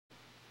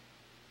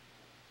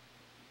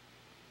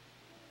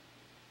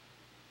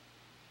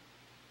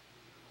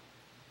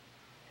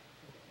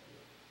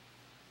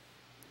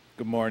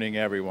Good morning,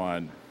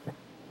 everyone.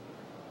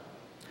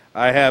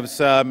 I have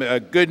some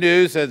good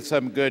news and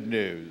some good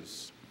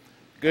news.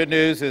 Good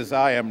news is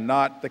I am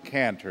not the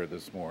cantor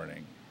this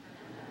morning.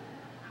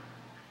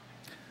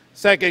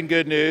 Second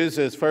good news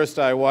is first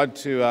I want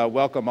to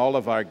welcome all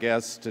of our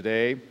guests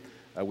today.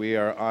 We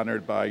are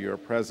honored by your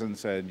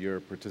presence and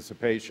your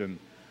participation.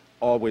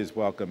 Always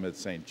welcome at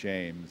St.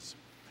 James.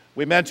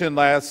 We mentioned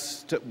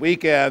last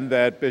weekend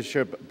that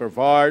Bishop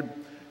Brevard,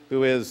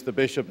 who is the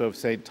Bishop of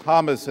St.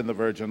 Thomas in the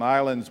Virgin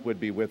Islands, would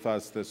be with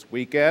us this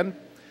weekend.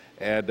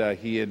 And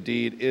he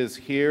indeed is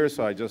here,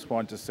 so I just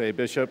want to say,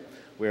 Bishop,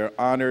 we are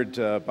honored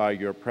by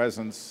your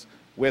presence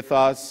with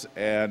us.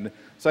 And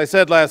as I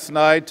said last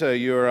night,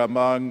 you're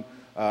among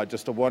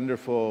just a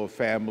wonderful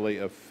family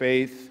of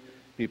faith,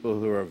 people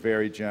who are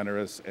very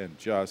generous and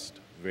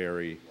just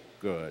very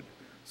good.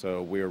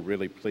 So we're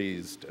really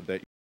pleased that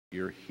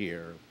you're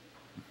here.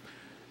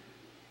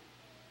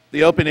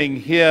 The opening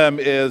hymn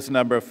is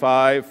number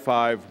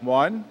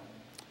 551,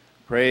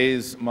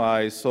 Praise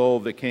My Soul,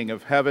 the King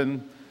of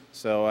Heaven.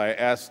 So I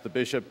ask the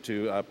bishop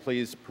to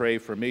please pray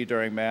for me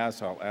during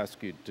Mass. I'll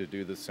ask you to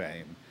do the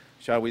same.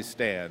 Shall we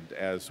stand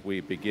as we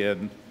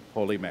begin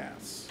Holy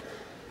Mass?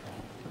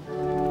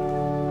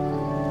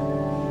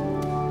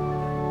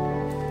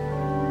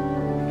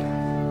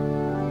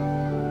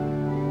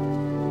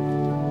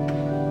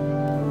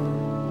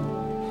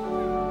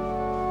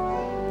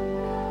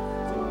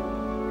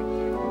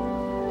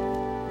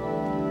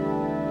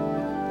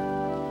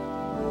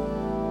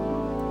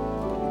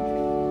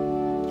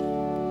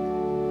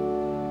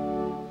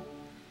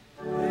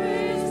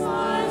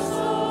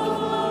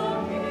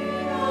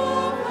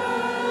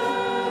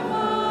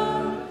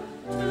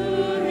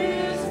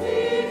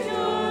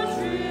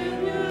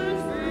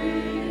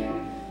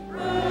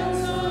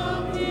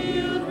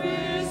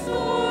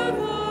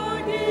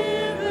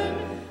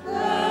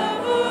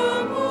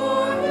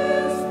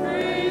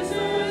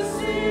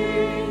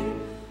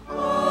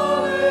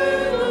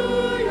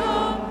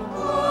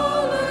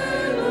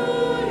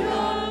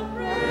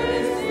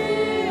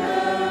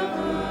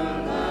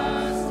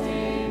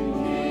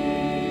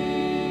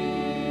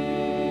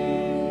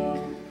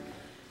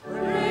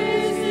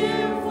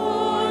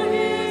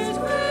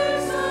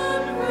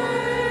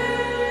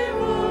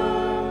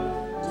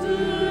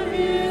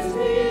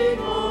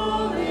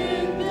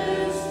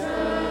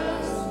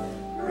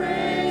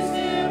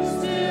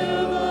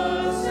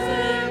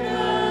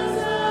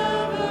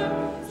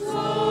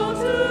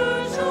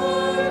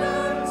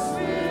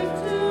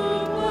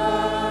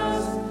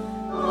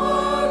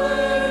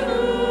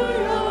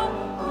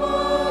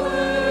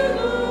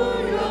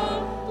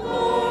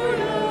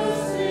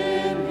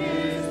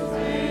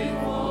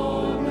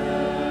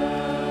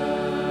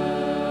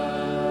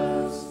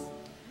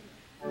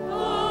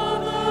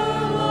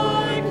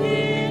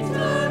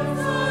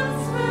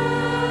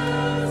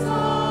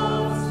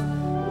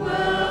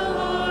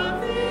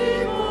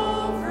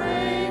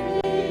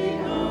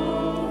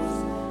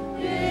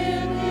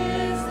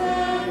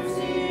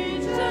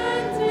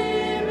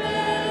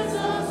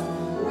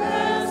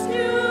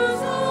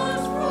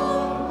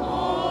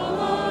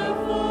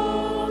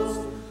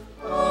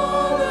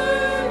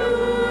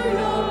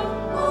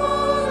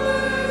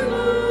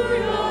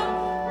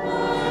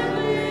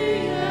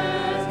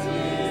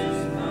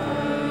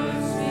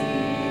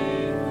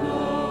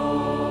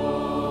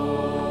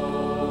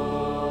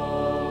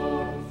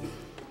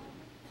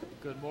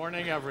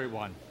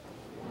 Everyone.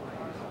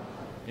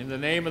 In the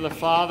name of the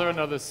Father, and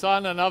of the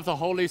Son, and of the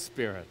Holy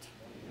Spirit.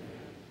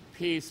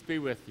 Peace be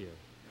with you.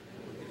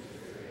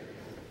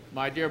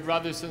 My dear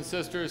brothers and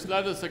sisters,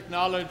 let us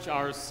acknowledge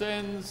our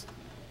sins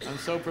and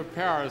so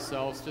prepare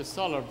ourselves to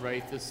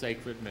celebrate the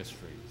sacred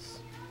mysteries.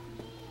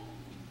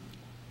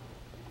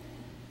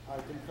 I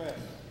confess,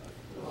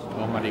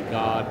 Almighty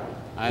God,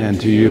 and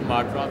to you,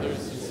 my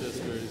brothers and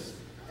sisters,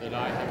 that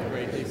I have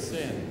greatly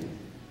sinned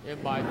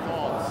in my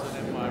thoughts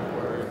and in my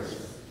words,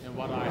 in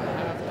what I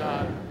have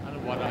done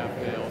and what I have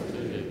failed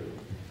to do.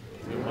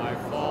 Through my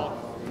fault,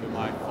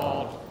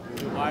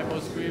 through my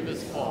most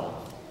grievous fault.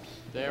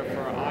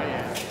 Therefore I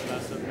ask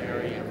Blessed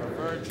Mary, ever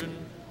Virgin,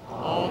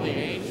 all the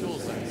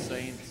angels and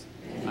saints,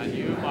 and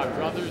you, my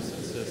brothers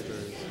and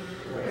sisters,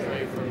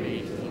 pray for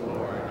me to the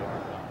Lord our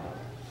God.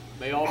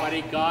 May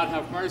Almighty God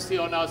have mercy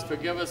on us,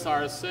 forgive us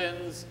our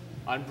sins,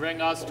 and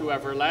bring us to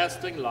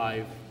everlasting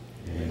life.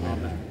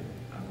 Amen.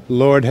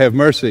 Lord, have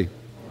mercy.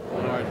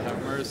 Lord,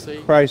 have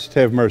mercy. Christ,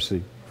 have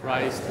mercy.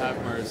 Christ,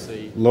 have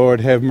mercy. Lord,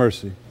 have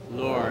mercy.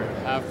 Lord,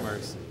 have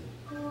mercy.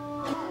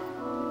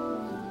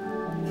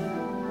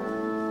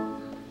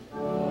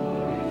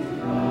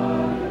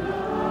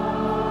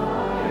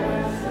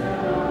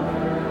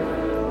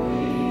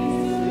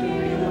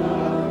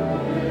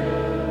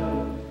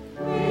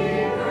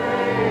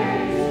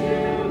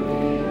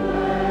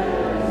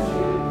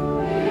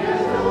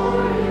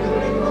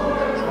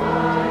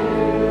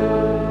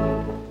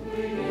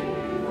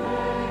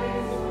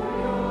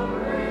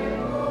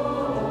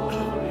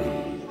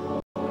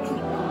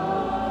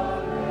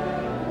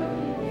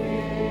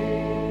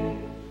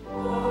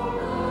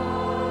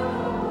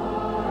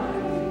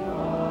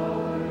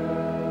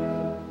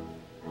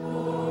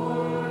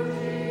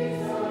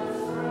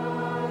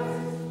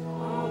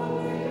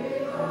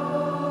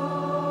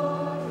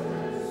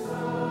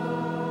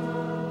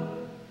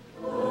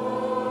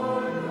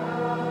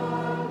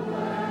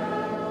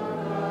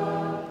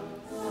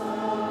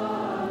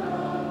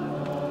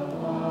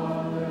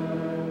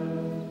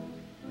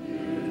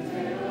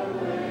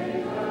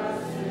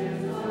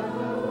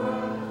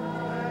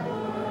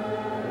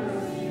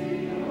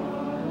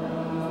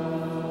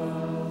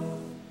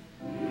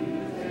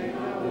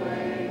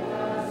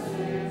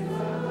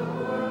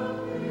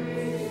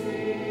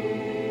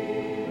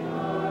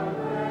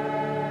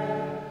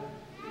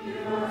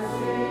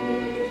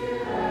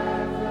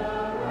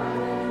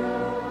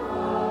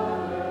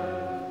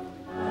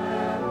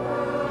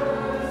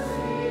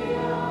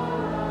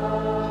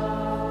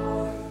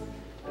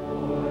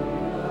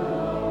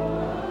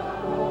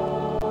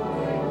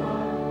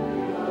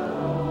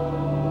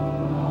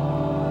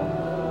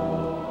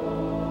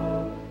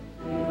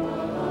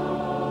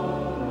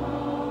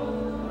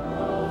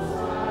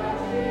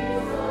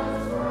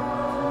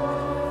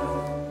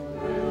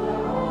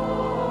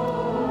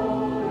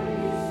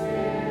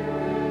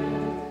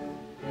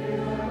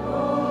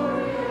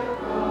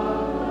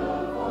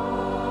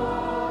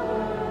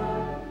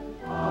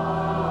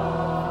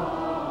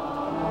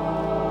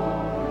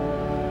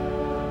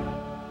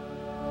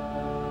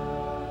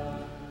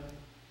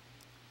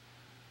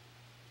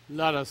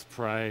 Let us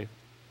pray.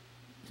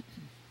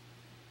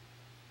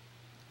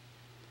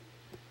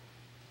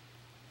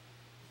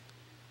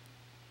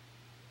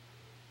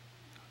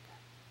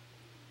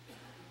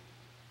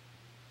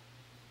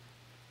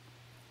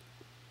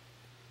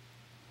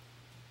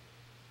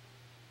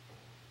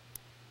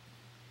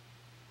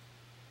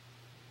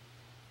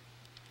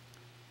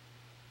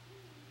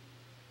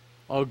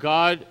 O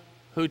God,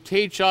 who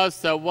teach us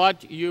that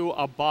what you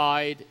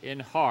abide in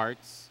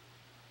hearts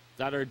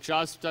that are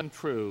just and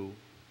true,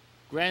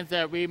 grant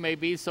that we may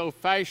be so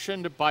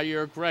fashioned by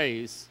your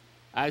grace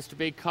as to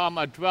become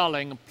a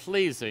dwelling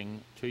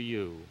pleasing to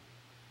you.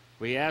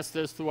 We ask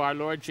this through our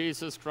Lord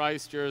Jesus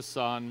Christ, your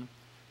Son,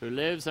 who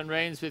lives and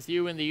reigns with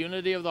you in the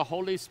unity of the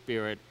Holy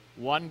Spirit,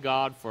 one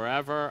God,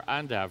 forever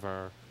and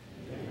ever.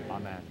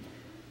 Amen.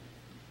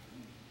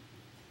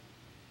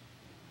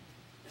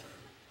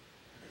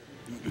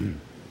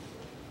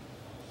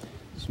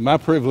 It's my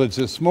privilege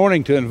this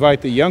morning to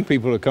invite the young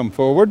people to come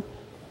forward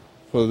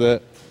for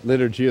the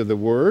Liturgy of the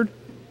Word.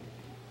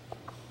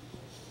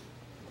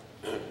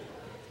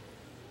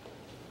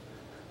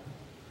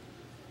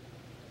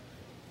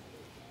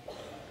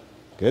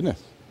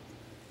 Goodness.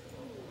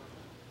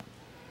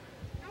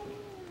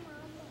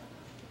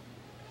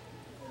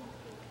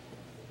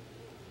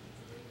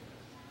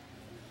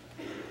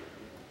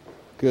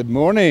 Good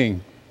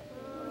morning.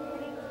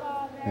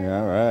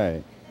 Yeah, all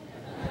right.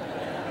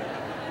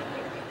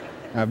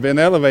 I've been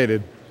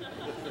elevated.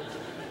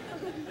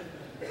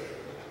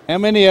 How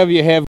many of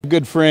you have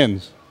good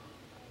friends?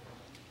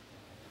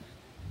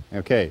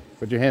 Okay,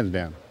 put your hands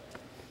down.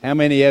 How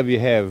many of you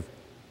have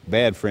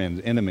bad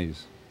friends,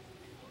 enemies?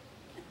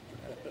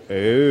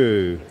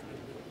 Oh.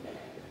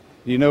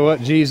 You know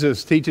what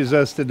Jesus teaches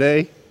us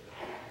today?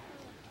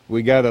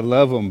 We got to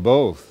love them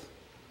both.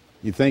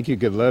 You think you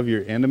could love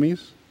your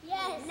enemies?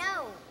 Yes.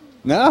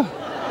 No.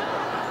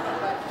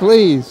 No?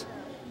 Please.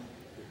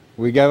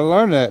 We got to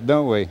learn that,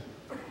 don't we?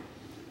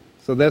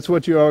 So that's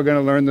what you're all going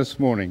to learn this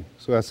morning.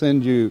 So I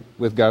send you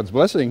with God's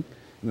blessing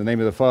in the name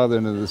of the Father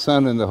and of the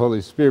Son and the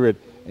Holy Spirit.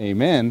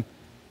 Amen.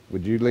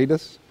 Would you lead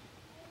us?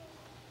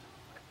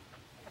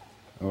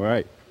 All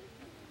right.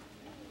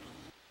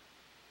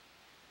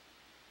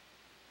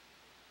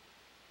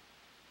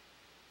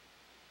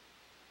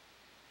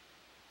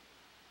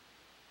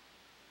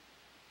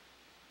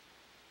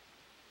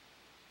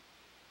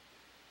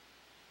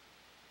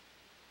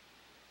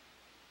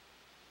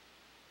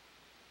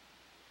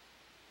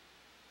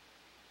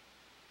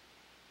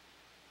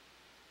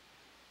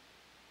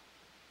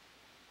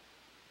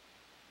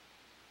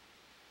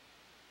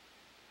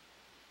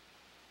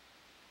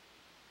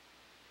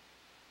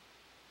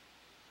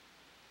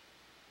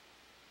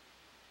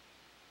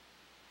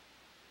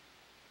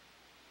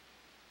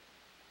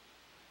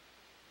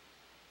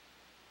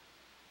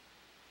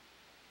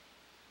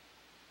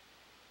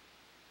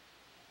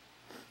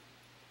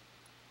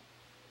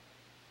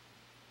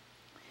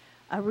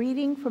 A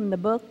reading from the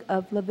book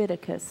of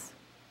Leviticus.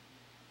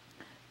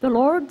 The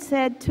Lord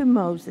said to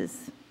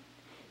Moses,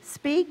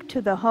 "Speak to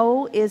the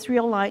whole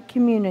Israelite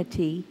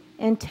community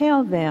and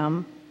tell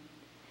them,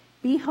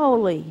 'Be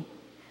holy,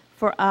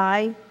 for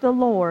I, the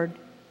Lord,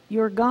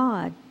 your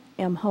God,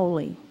 am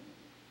holy.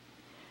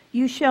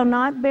 You shall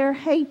not bear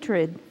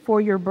hatred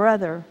for your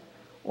brother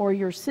or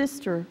your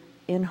sister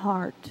in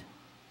heart.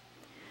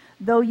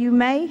 Though you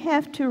may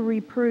have to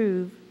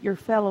reprove your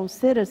fellow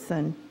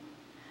citizen,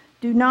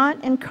 do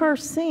not incur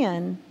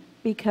sin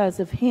because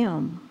of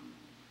him.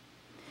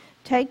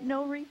 Take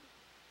no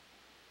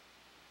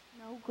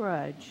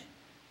grudge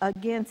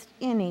against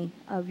any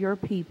of your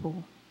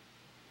people.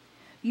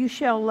 You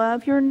shall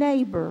love your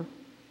neighbor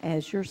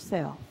as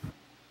yourself.'"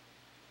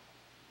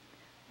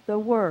 The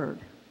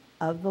word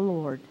of the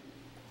Lord.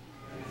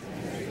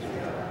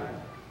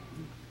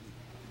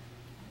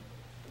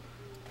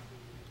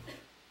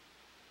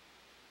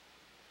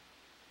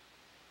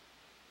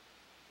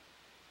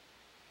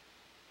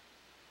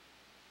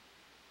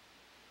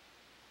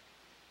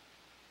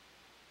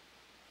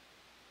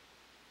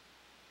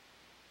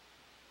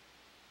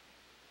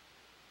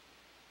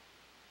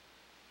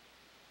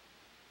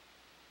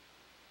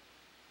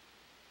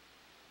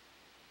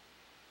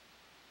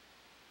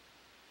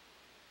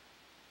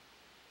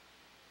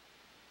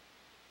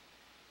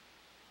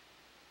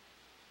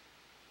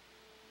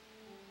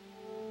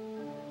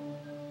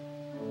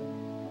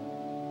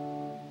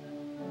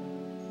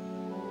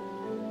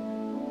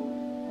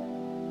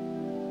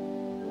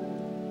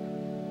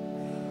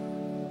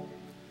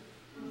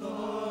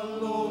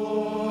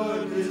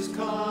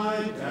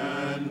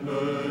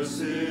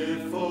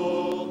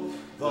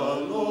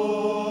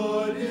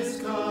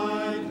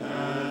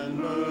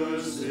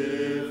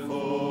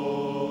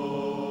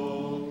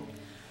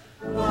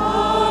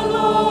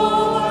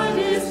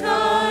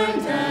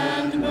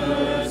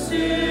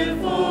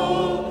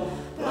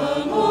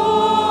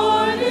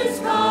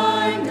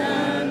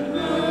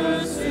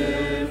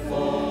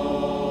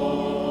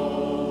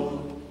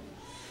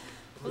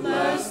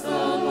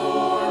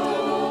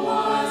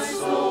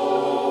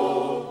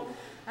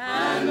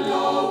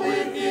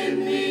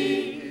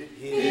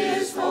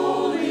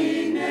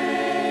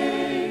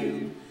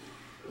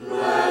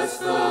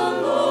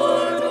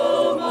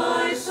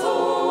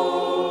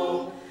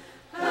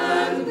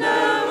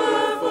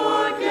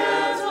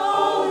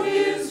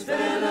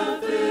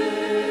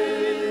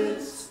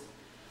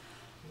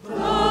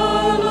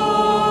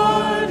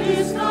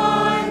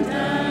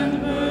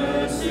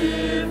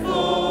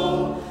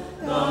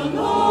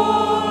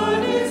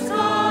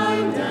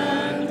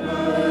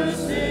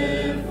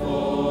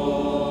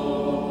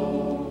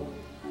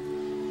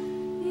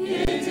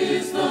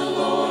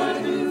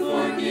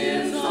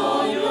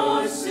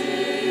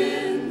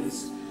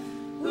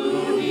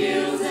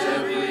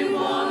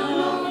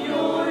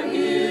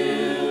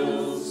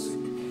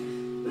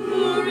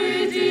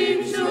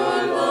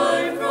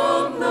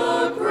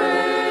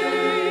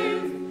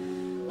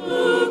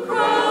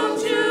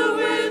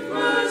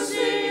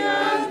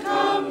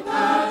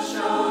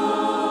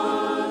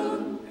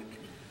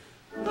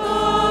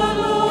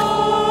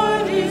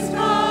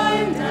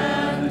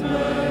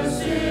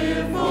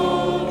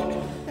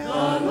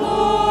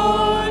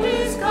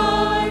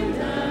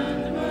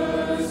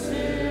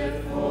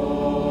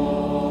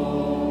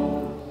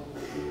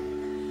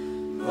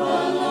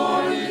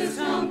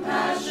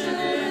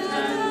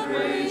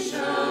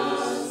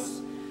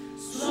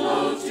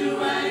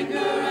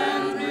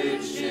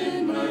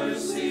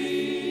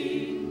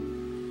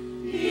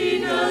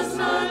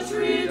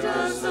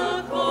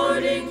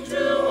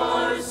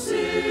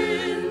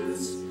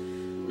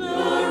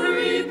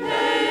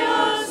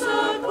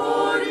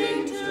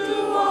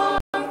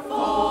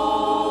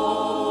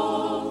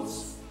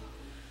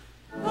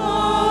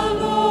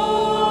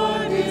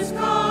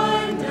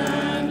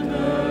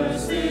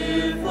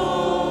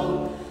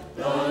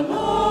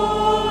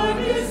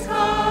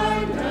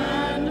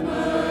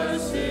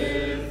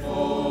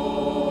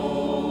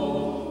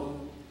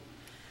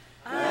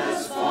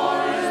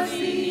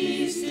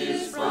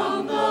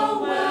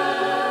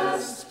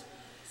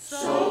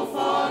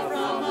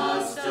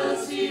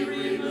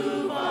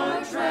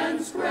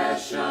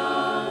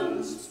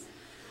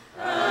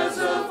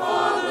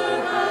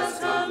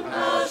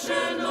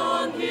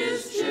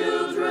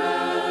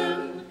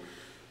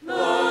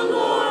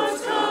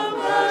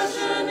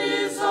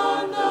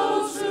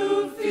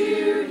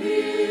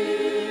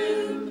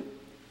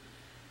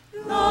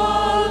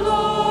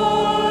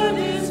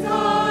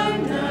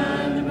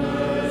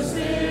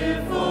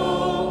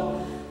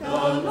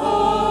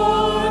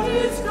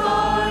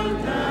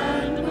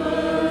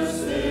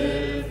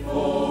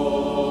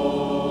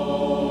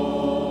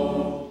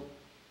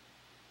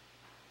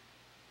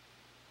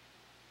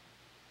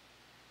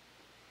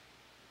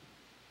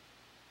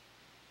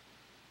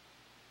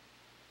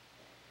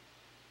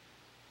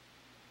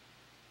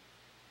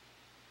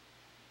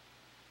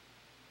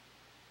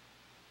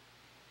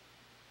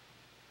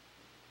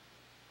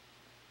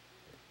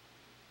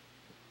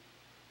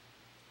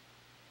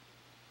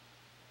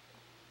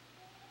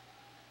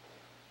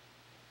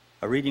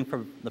 A reading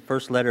from the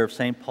first letter of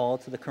St. Paul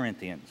to the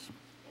Corinthians.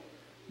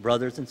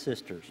 Brothers and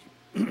sisters,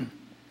 do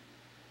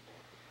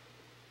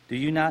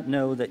you not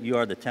know that you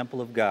are the temple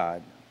of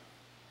God,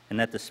 and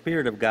that the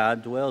Spirit of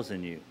God dwells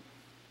in you?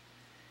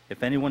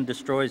 If anyone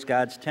destroys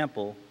God's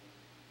temple,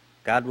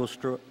 God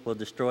will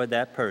destroy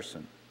that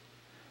person.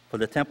 For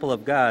the temple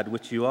of God,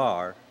 which you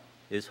are,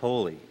 is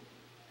holy.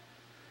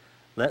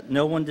 Let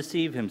no one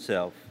deceive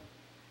himself.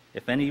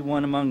 If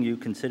anyone among you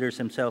considers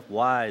himself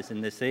wise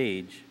in this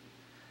age,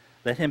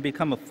 let him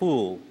become a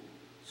fool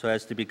so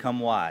as to become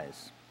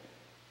wise.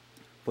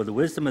 For the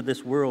wisdom of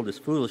this world is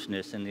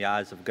foolishness in the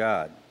eyes of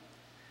God.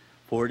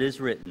 For it is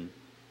written,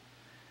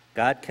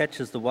 God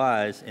catches the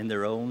wise in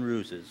their own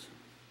ruses.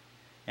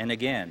 And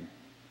again,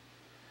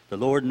 the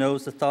Lord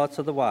knows the thoughts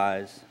of the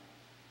wise,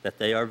 that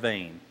they are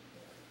vain.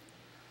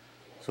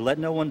 So let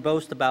no one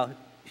boast about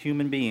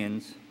human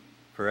beings,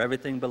 for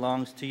everything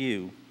belongs to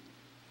you,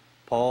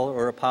 Paul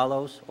or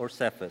Apollos or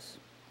Cephas,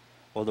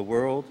 or the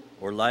world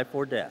or life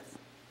or death,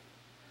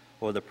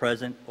 or the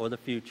present or the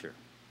future.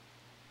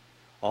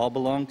 All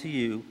belong to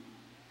you,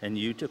 and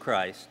you to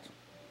Christ,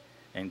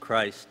 and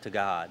Christ to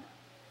God.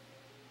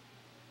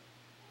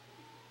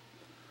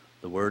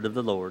 The word of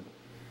the Lord.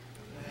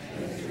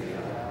 Thanks be to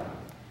God.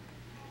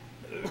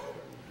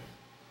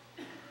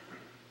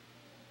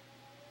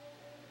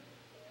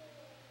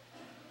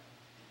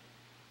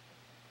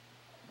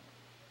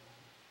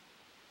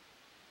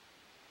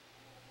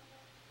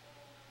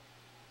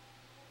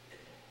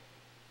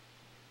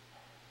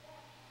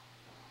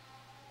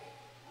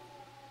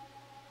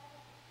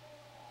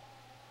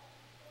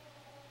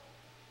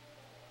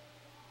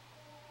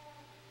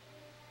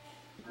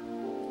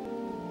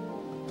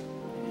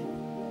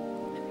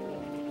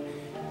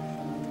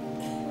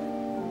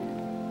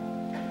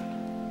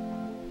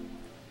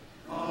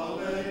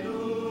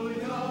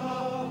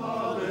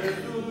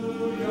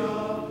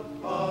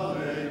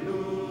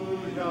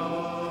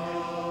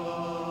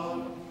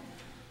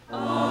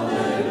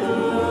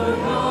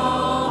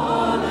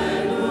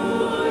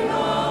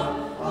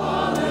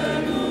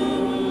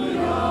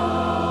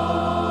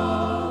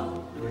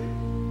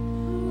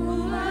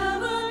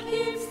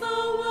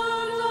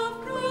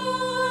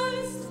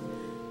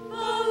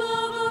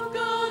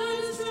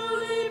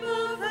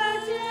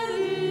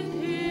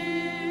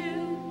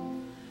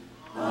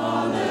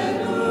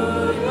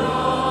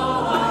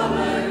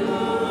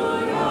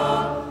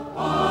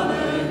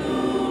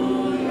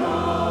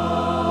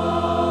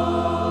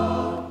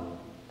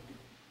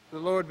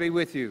 Be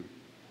with you.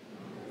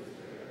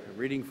 A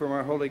reading from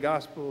our Holy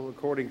Gospel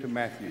according to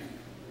Matthew.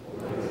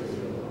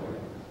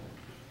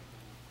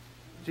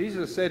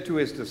 Jesus said to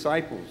his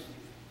disciples,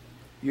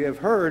 "You have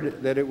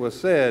heard that it was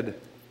said,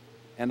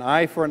 an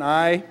eye for an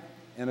eye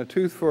and a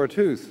tooth for a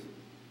tooth.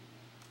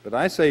 But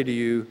I say to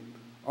you,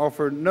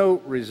 offer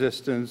no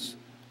resistance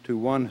to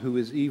one who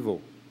is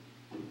evil.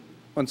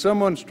 When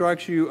someone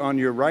strikes you on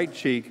your right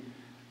cheek,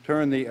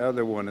 turn the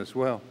other one as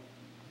well.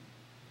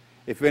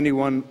 If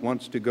anyone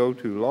wants to go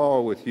to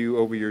law with you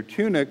over your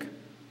tunic,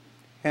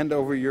 hand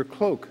over your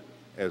cloak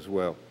as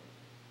well.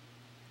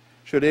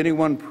 Should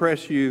anyone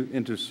press you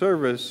into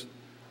service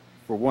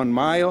for 1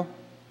 mile,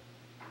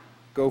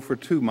 go for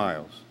 2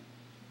 miles.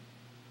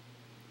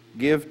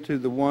 Give to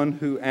the one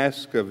who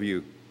asks of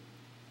you,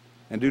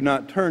 and do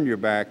not turn your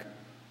back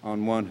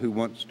on one who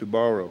wants to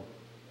borrow.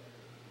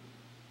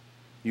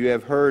 You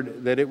have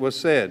heard that it was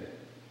said,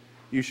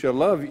 you shall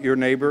love your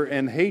neighbor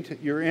and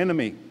hate your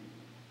enemy.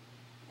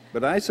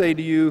 But I say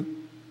to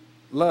you,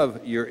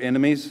 love your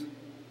enemies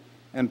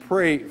and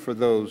pray for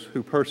those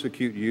who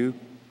persecute you,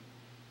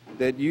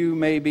 that you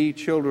may be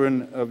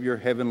children of your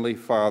heavenly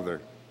Father.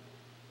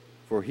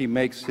 For he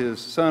makes his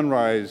sun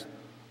rise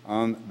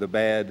on the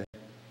bad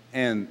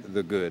and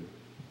the good,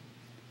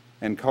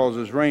 and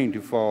causes rain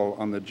to fall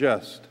on the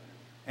just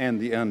and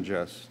the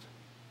unjust.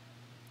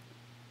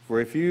 For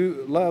if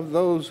you love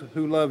those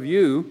who love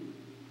you,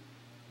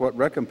 what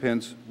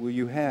recompense will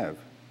you have?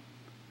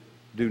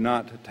 Do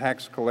not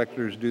tax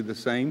collectors do the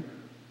same?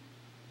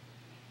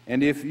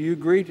 And if you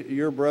greet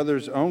your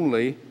brothers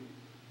only,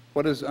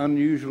 what is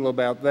unusual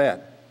about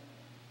that?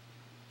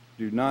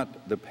 Do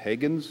not the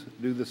pagans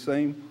do the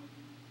same?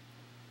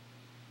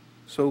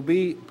 So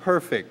be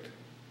perfect,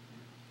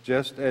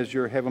 just as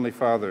your heavenly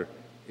Father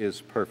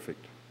is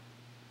perfect.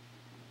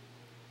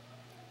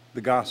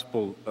 The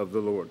Gospel of the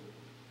Lord.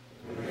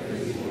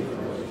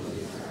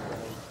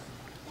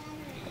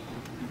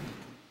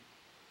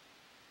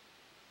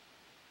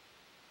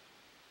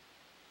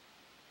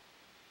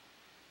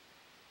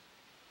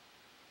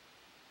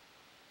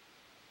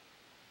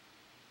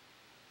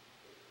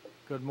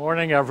 Good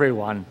morning,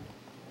 everyone.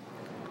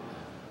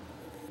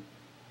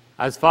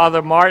 As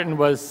Father Martin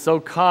was so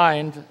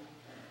kind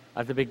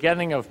at the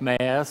beginning of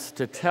Mass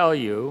to tell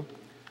you,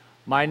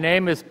 my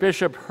name is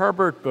Bishop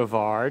Herbert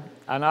Bavard,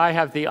 and I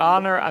have the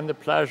honor and the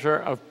pleasure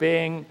of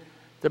being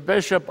the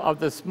bishop of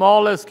the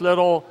smallest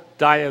little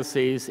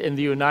diocese in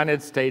the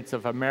United States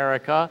of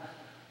America,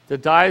 the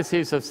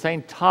Diocese of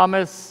St.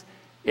 Thomas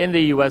in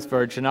the U.S.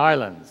 Virgin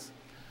Islands.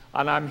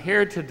 And I'm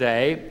here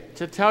today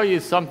to tell you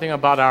something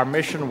about our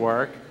mission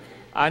work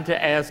and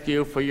to ask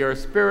you for your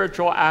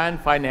spiritual and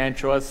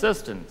financial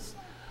assistance.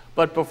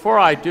 But before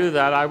I do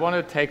that, I want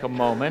to take a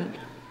moment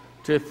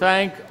to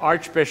thank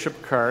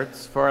Archbishop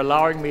Kurtz for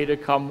allowing me to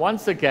come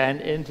once again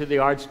into the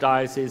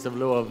Archdiocese of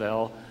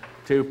Louisville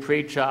to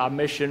preach a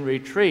mission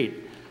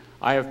retreat.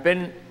 I have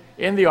been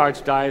in the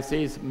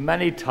Archdiocese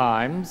many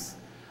times,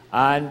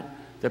 and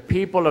the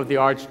people of the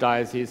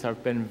Archdiocese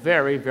have been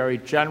very, very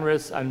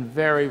generous and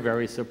very,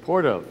 very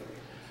supportive.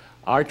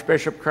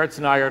 Archbishop Kurtz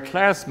and I are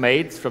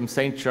classmates from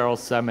St.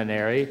 Charles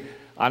Seminary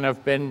and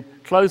have been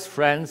close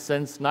friends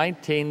since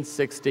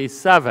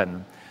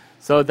 1967.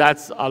 So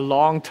that's a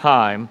long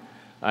time,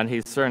 and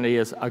he certainly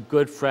is a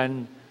good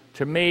friend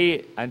to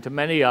me and to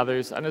many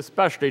others, and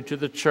especially to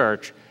the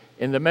Church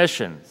in the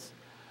missions.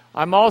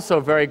 I'm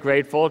also very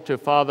grateful to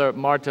Father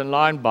Martin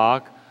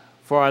Leinbach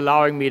for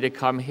allowing me to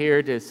come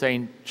here to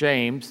St.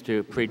 James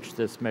to preach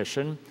this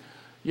mission.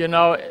 You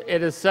know,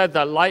 it is said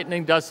that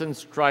lightning doesn't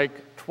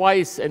strike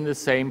twice in the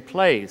same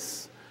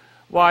place.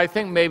 Well, I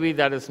think maybe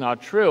that is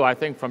not true. I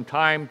think from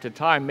time to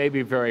time,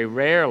 maybe very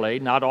rarely,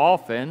 not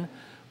often,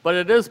 but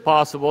it is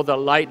possible that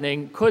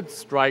lightning could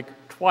strike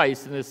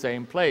twice in the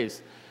same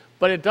place.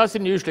 But it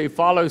doesn't usually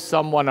follow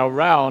someone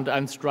around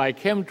and strike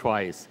him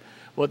twice.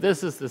 Well,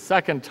 this is the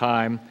second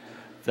time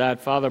that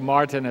Father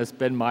Martin has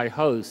been my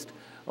host.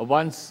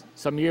 Once,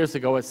 some years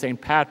ago at St.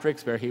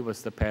 Patrick's, where he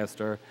was the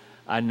pastor,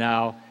 and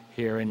now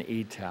here in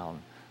E-Town.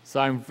 So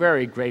I'm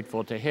very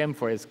grateful to him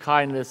for his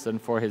kindness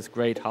and for his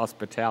great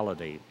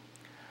hospitality.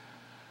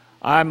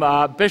 I'm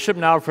a bishop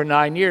now for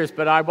 9 years,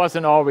 but I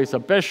wasn't always a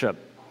bishop.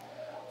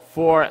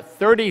 For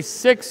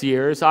 36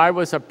 years, I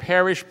was a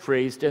parish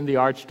priest in the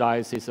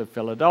Archdiocese of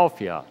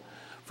Philadelphia.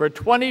 For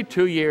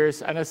 22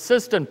 years, an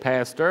assistant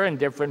pastor in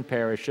different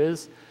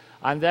parishes,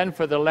 and then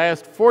for the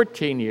last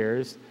 14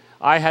 years,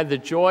 I had the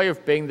joy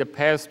of being the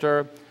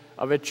pastor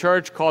of a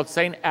church called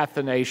St.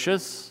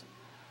 Athanasius.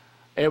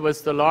 It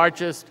was the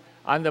largest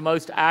and the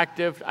most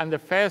active and the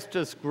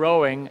fastest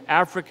growing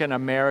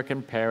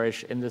African-American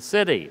parish in the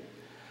city.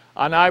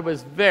 And I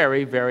was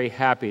very, very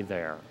happy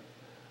there.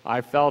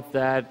 I felt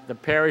that the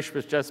parish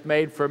was just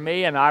made for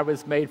me and I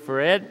was made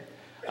for it,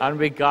 and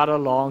we got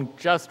along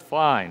just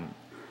fine.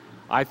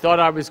 I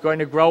thought I was going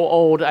to grow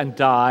old and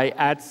die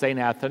at St.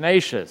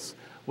 Athanasius.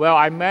 Well,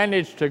 I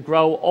managed to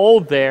grow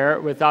old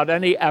there without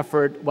any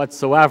effort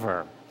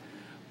whatsoever.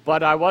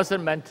 But I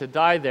wasn't meant to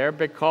die there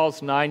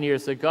because 9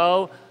 years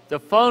ago, the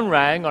phone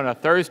rang on a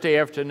Thursday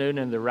afternoon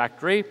in the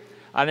rectory,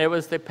 and it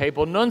was the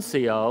papal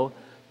nuncio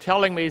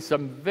telling me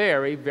some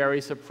very, very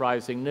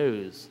surprising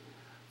news.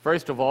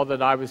 First of all,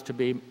 that I was to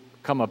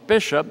become a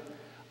bishop,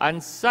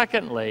 and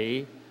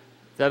secondly,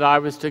 that I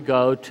was to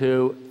go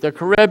to the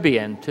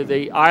Caribbean, to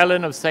the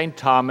island of St.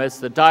 Thomas,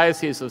 the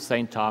Diocese of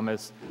St.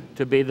 Thomas,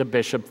 to be the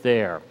bishop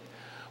there.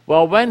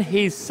 Well, when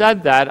he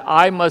said that,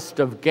 I must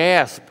have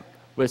gasped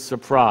with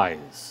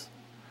surprise,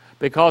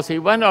 because he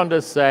went on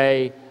to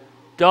say,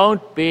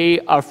 "Don't be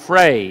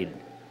afraid."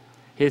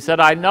 He said,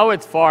 "I know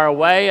it's far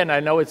away and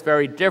I know it's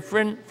very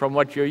different from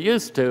what you're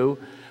used to,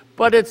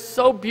 but it's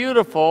so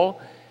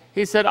beautiful."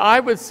 He said,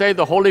 "I would say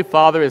the Holy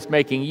Father is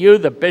making you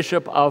the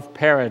Bishop of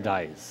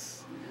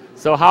Paradise."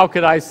 So how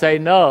could I say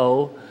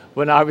no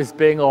when I was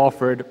being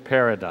offered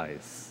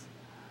paradise?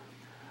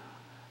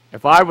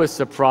 If I was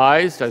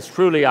surprised, as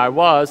truly I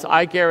was,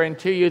 I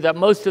guarantee you that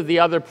most of the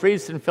other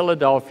priests in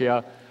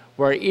Philadelphia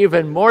were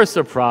even more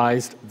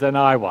surprised than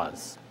I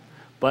was.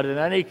 But in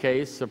any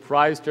case,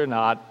 surprised or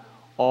not,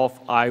 off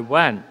I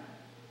went.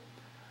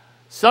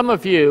 Some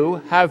of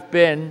you have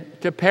been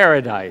to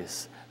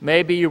paradise.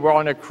 Maybe you were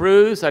on a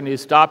cruise and you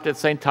stopped at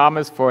St.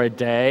 Thomas for a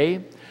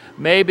day.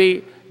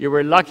 Maybe you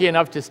were lucky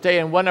enough to stay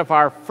in one of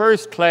our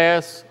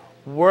first-class,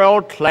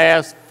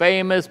 world-class,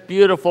 famous,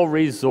 beautiful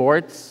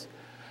resorts.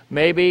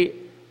 Maybe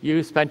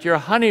you spent your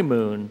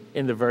honeymoon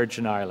in the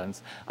Virgin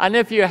Islands. And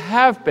if you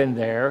have been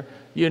there,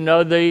 you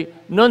know the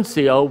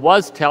nuncio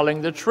was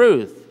telling the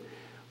truth.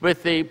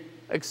 With the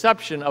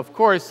exception, of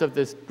course, of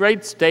this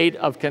great state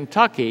of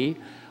Kentucky,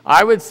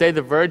 I would say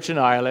the Virgin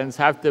Islands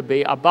have to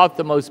be about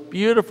the most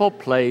beautiful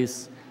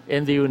place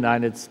in the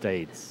United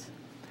States.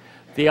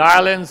 The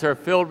islands are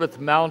filled with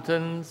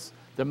mountains.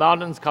 The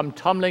mountains come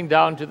tumbling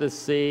down to the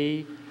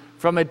sea.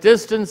 From a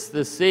distance,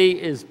 the sea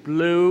is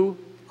blue.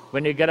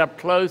 When you get up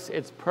close,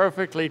 it's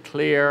perfectly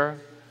clear.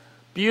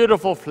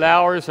 Beautiful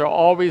flowers are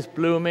always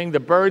blooming. The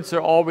birds are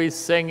always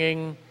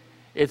singing.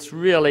 It's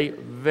really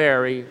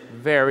very,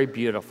 very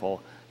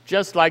beautiful.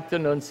 Just like the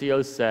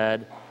nuncio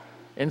said,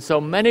 in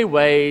so many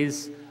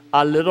ways,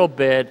 a little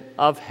bit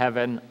of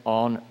heaven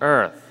on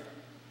earth.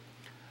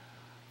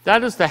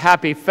 That is the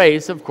happy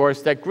face, of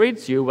course, that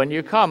greets you when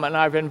you come. And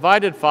I've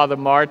invited Father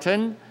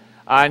Martin,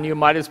 and you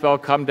might as well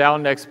come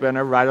down next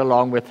winter right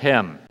along with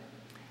him.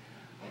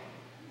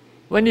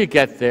 When you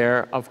get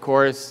there, of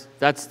course,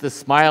 that's the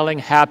smiling,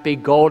 happy,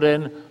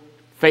 golden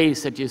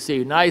face that you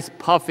see. Nice,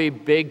 puffy,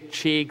 big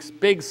cheeks,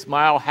 big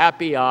smile,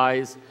 happy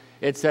eyes.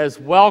 It says,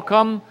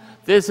 "Welcome.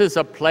 This is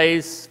a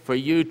place for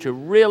you to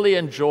really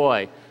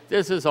enjoy.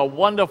 This is a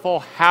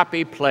wonderful,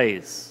 happy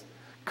place.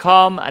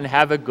 Come and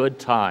have a good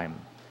time.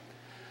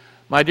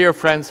 My dear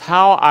friends,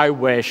 how I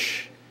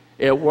wish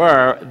it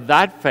were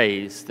that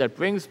face that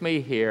brings me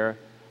here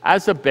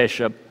as a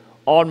bishop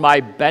on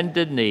my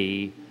bended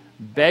knee,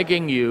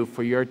 begging you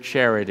for your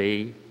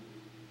charity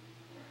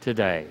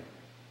today.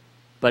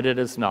 But it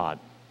is not.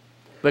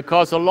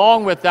 Because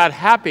along with that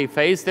happy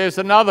face, there's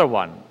another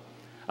one,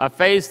 a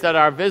face that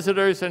our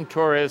visitors and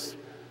tourists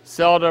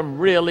seldom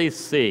really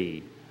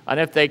see. And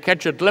if they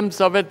catch a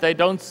glimpse of it, they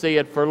don't see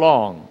it for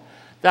long.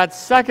 That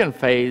second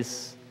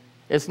face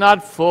is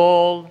not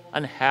full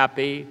and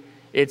happy.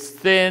 It's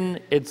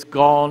thin, it's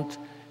gaunt,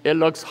 it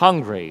looks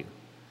hungry.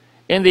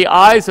 In the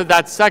eyes of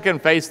that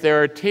second face,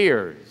 there are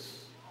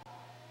tears.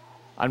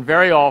 And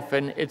very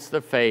often, it's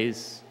the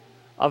face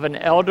of an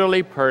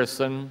elderly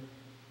person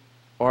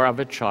or of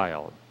a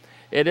child.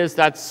 It is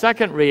that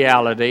second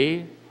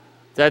reality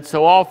that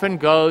so often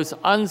goes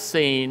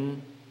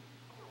unseen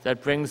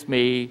that brings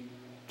me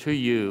to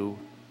you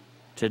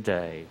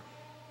today.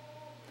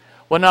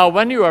 Well, now,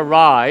 when you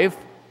arrive,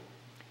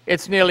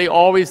 it's nearly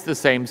always the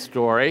same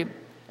story.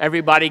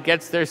 Everybody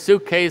gets their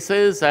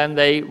suitcases and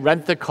they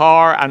rent the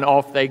car and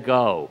off they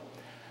go.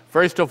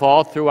 First of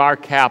all, through our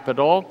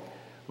capital,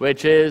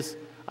 which is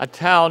a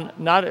town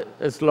not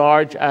as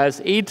large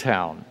as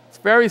E-Town. It's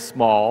very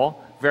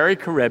small, very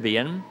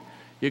Caribbean.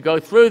 You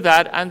go through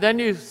that and then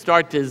you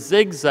start to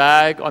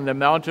zigzag on the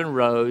mountain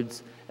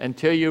roads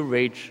until you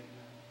reach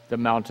the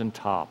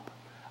mountaintop.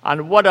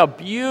 And what a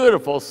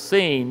beautiful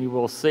scene you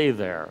will see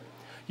there.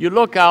 You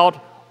look out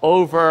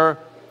over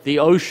the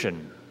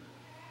ocean.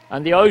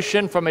 And the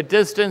ocean from a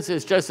distance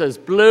is just as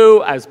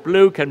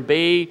blue can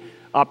be.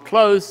 Up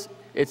close,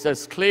 it's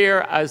as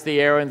clear as the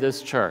air in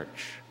this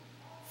church.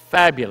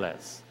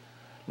 Fabulous.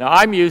 Now,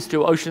 I'm used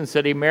to Ocean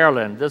City,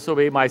 Maryland. This will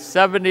be my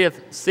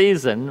 70th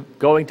season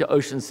going to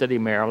Ocean City,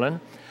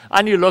 Maryland.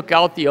 And you look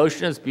out, the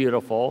ocean is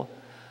beautiful.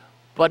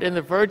 But in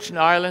the Virgin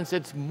Islands,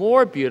 it's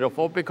more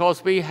beautiful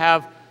because we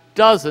have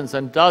dozens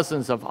and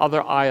dozens of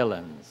other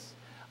islands.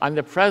 And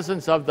the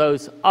presence of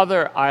those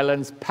other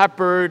islands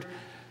peppered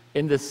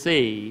in the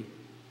sea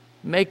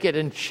make it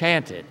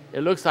enchanted.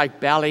 It looks like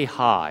Bali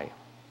High.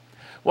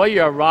 Well,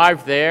 you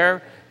arrive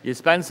there, you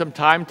spend some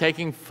time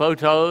taking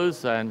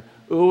photos and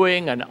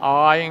oohing and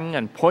eyeing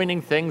and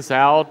pointing things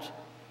out.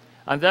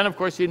 And then, of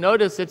course, you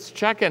notice it's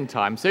check-in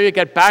time. So you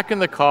get back in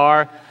the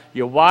car,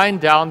 you wind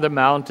down the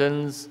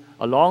mountains,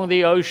 along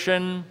the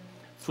ocean,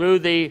 through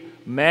the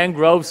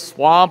mangrove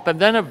swamp, and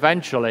then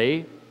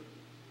eventually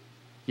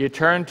you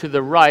turn to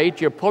the right,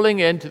 you're pulling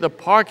into the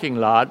parking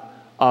lot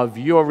of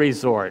your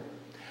resort.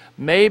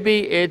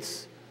 Maybe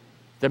it's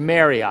the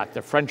Marriott,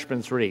 the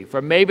Frenchman's Reef,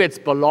 or maybe it's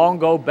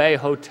Belongo Bay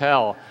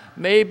Hotel,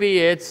 maybe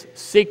it's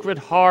Secret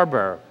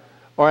Harbor,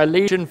 or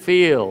Elysian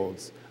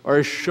Fields,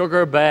 or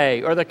Sugar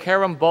Bay, or the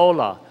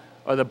Carambola,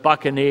 or the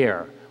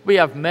Buccaneer. We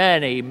have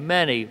many,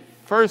 many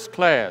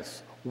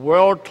first-class,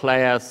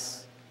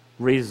 world-class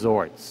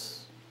resorts.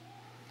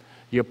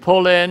 You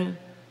pull in,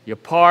 you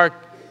park,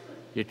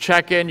 you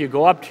check in, you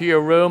go up to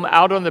your room,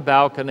 out on the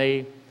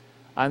balcony,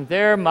 and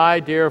there, my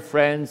dear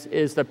friends,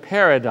 is the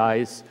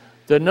paradise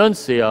the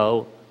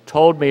nuncio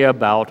told me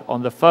about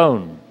on the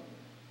phone.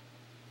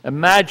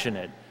 Imagine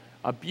it,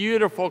 a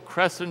beautiful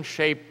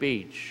crescent-shaped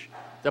beach.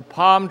 The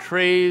palm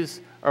trees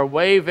are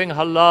waving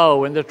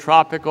hello in the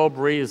tropical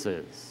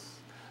breezes.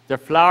 The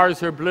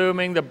flowers are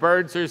blooming, the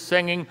birds are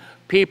singing,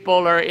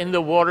 people are in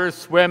the water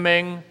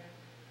swimming,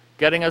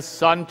 getting a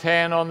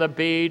suntan on the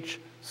beach,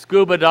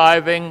 scuba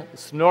diving,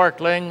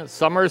 snorkeling,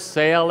 some are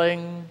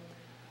sailing.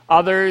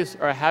 Others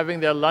are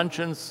having their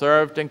luncheon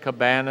served in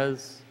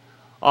cabanas.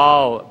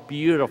 Oh,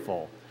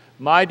 beautiful.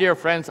 My dear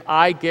friends,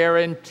 I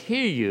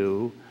guarantee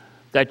you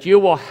that you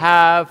will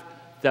have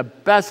the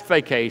best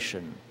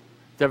vacation,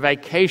 the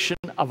vacation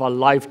of a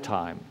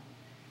lifetime.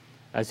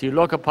 As you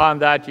look upon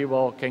that, you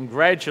will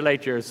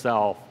congratulate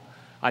yourself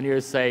and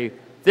you'll say,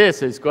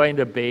 this is going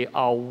to be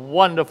a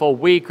wonderful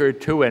week or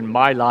two in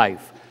my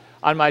life.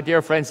 And my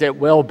dear friends, it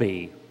will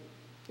be.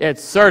 It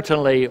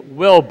certainly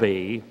will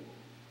be,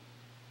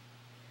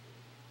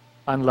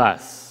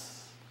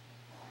 unless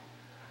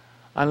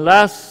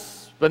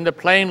when the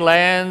plane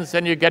lands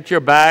and you get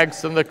your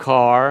bags in the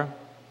car,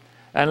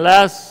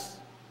 unless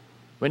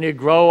when you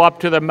grow up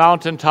to the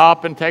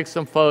mountaintop and take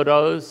some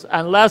photos,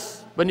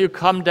 unless when you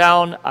come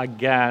down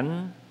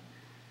again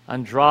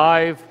and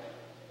drive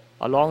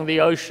along the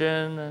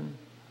ocean and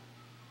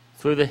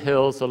through the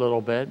hills a little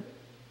bit,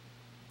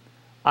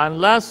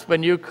 unless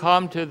when you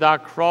come to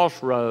that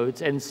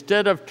crossroads,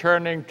 instead of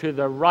turning to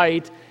the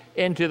right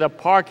into the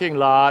parking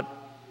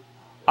lot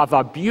of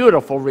a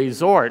beautiful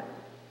resort,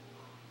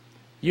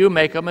 you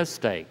make a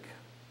mistake.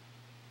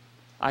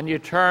 And you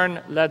turn,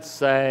 let's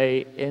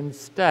say,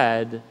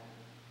 instead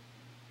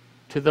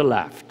to the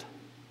left.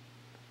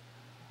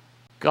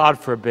 God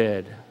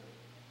forbid,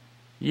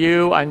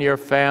 you and your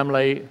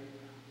family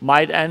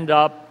might end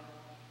up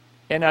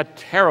in a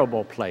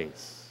terrible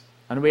place,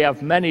 and we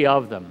have many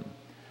of them.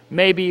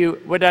 Maybe you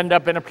would end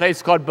up in a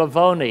place called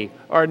Bavoni,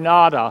 or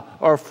Nada,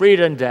 or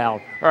Friedendale,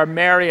 or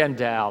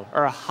Mariendale,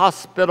 or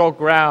Hospital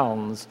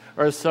Grounds,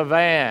 or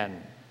Savanne,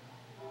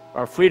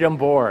 or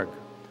Friedenborg,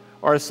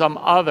 or some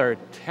other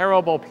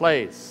terrible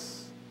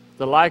place,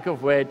 the like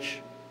of which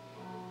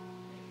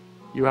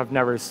you have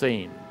never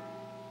seen.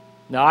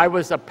 Now, I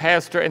was a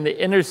pastor in the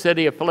inner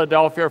city of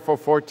Philadelphia for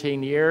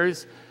 14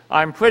 years.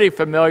 I'm pretty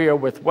familiar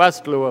with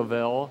West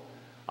Louisville.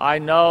 I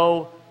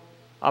know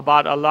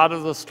about a lot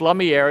of the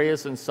slummy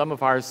areas in some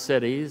of our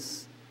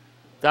cities.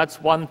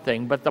 That's one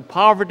thing. But the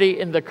poverty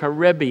in the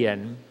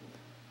Caribbean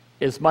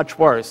is much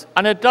worse.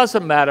 And it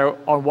doesn't matter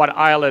on what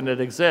island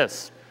it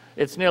exists.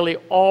 It's nearly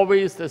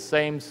always the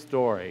same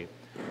story.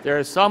 There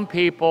are some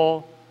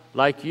people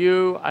like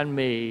you and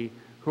me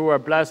who are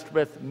blessed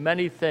with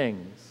many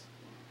things.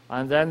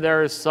 And then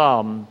there are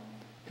some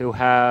who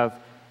have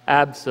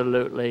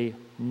absolutely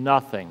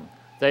nothing.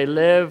 They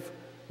live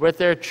with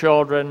their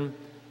children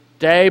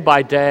day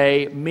by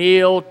day,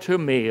 meal to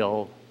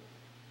meal,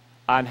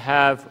 and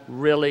have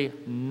really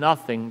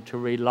nothing to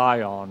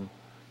rely on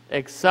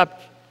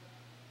except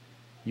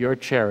your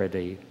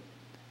charity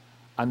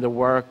and the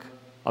work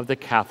of the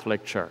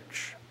Catholic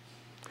Church.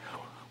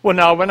 Well,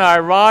 now, when I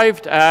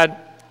arrived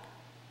at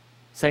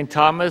St.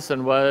 Thomas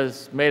and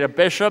was made a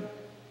bishop,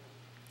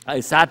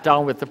 I sat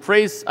down with the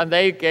priests, and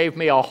they gave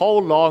me a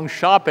whole long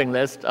shopping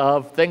list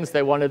of things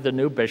they wanted the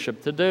new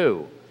bishop to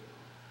do.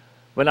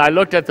 When I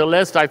looked at the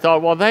list, I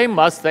thought, well, they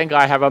must think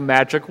I have a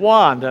magic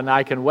wand and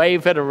I can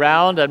wave it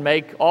around and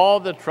make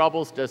all the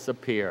troubles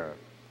disappear.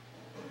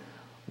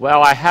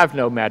 Well, I have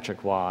no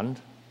magic wand.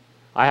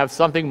 I have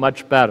something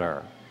much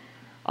better.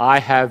 I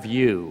have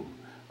you.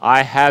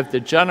 I have the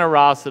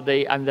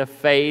generosity and the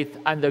faith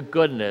and the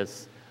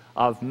goodness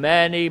of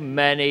many,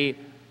 many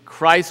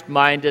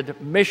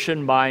Christ-minded,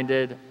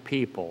 mission-minded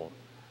people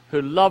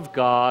who love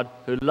God,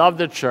 who love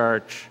the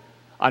church,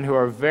 and who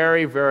are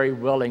very, very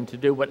willing to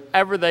do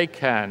whatever they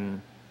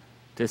can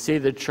to see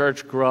the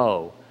church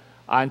grow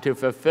and to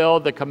fulfill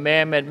the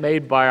commandment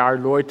made by our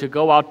Lord to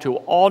go out to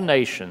all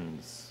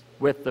nations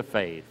with the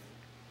faith.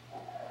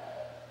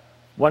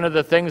 One of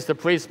the things the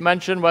priest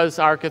mentioned was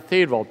our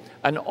cathedral,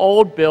 an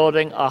old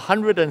building,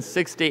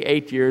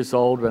 168 years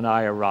old when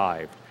I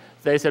arrived.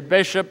 They said,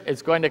 Bishop,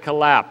 it's going to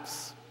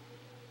collapse.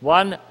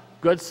 One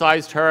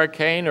good-sized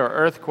hurricane or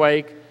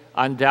earthquake,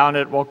 and down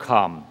it will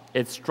come.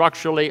 It's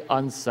structurally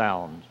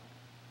unsound.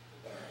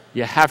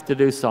 You have to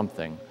do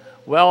something.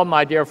 Well,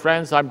 my dear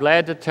friends, I'm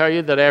glad to tell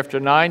you that after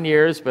 9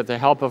 years, with the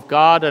help of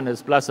God and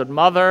His Blessed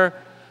Mother,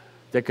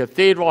 the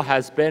cathedral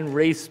has been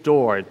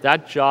restored.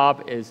 That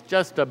job is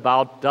just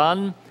about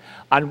done.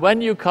 And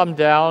when you come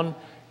down,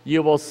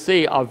 you will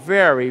see a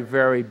very,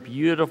 very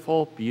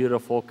beautiful,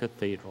 beautiful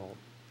cathedral.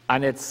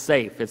 And it's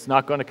safe. It's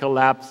not going to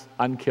collapse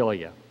and kill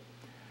you.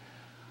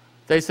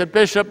 They said,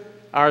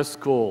 Bishop, our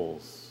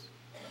schools.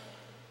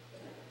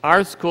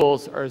 Our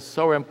schools are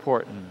so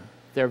important.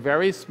 They're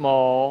very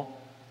small.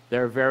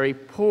 They're very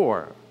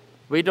poor.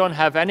 We don't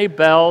have any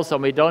bells,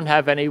 and we don't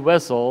have any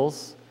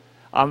whistles,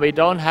 and we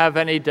don't have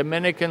any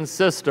Dominican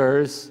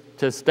sisters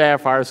to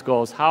staff our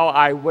schools. How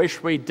I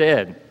wish we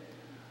did.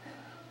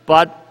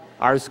 But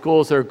our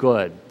schools are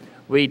good.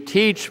 We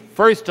teach,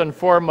 first and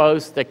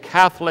foremost, the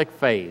Catholic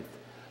faith,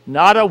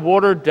 not a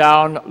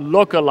watered-down,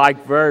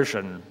 look-alike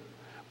version,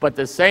 but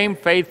the same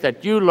faith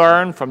that you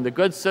learned from the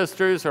good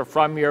sisters or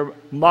from your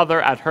mother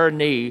at her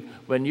knee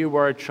when you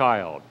were a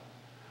child.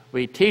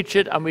 We teach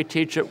it, and we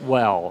teach it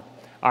well.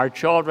 Our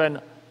children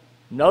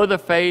know the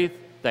faith,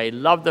 they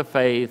love the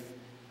faith,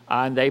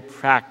 and they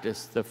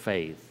practice the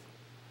faith.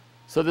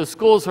 So the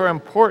schools are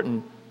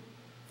important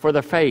for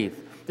the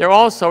faith. They're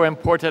also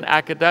important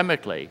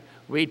academically.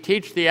 We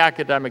teach the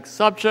academic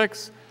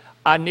subjects,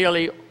 and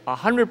nearly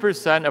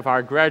 100% of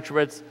our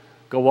graduates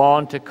go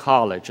on to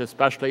college,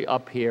 especially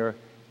up here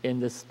in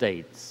the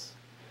States.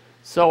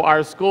 So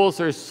our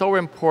schools are so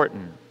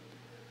important.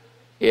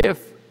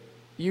 If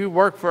you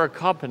work for a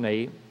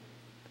company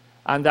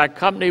and that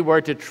company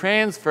were to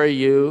transfer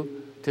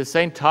you to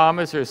St.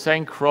 Thomas or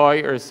St.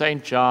 Croix or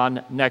St.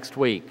 John next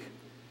week,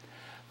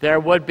 there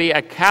would be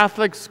a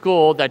Catholic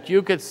school that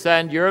you could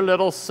send your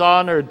little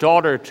son or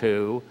daughter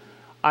to,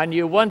 and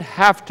you wouldn't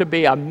have to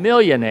be a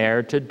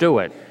millionaire to do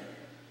it.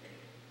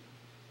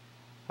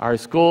 Our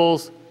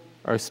schools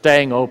are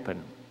staying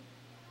open.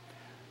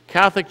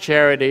 Catholic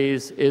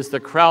Charities is the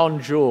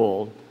crown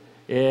jewel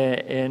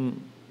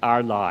in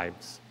our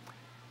lives.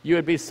 You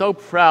would be so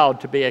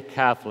proud to be a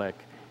Catholic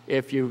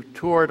if you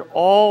toured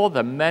all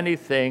the many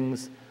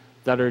things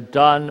that are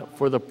done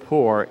for the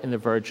poor in the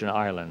Virgin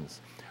Islands.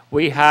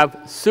 We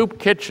have soup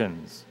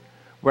kitchens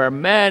where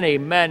many,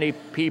 many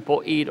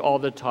people eat all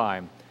the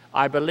time.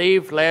 I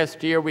believe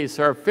last year we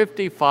served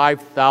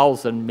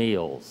 55,000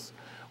 meals.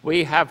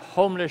 We have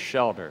homeless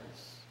shelters.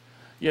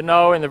 You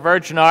know, in the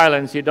Virgin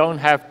Islands, you don't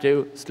have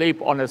to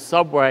sleep on a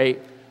subway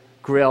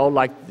grill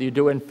like you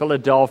do in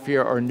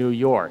Philadelphia or New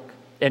York.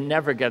 It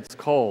never gets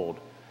cold.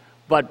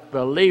 But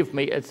believe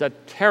me, it's a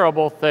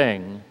terrible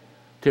thing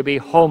to be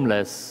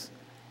homeless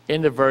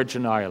in the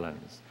Virgin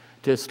Islands,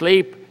 to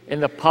sleep in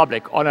the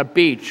public, on a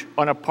beach,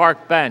 on a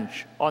park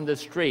bench, on the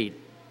street.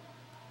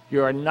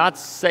 You are not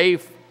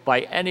safe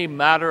by any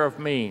matter of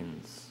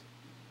means.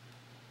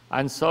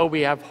 And so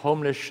we have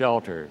homeless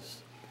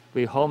shelters.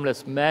 We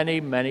homeless many,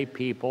 many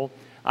people,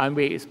 and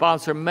we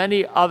sponsor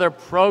many other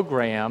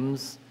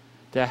programs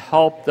to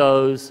help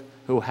those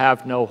who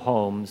have no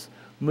homes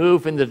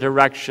move in the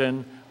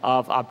direction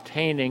of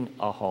obtaining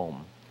a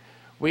home.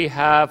 We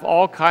have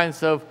all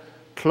kinds of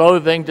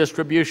clothing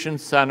distribution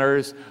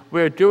centers.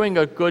 We're doing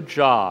a good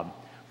job.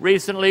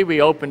 Recently,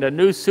 we opened a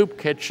new soup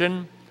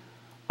kitchen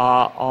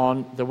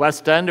on the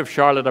west end of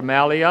Charlotte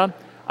Amalia,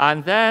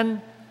 and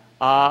then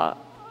I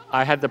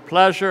had the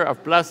pleasure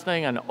of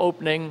blessing and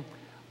opening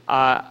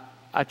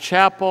a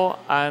chapel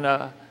and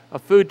a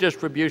food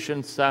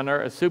distribution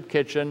center, a soup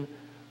kitchen,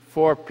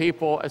 for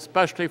people,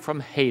 especially from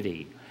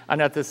Haiti.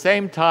 And at the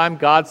same time,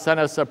 God sent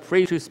us a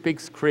priest who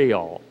speaks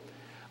Creole.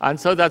 And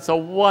so that's a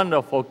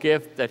wonderful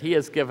gift that he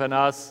has given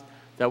us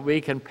that we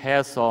can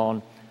pass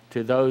on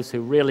to those who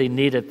really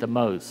need it the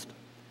most.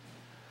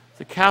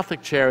 The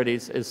Catholic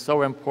Charities is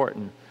so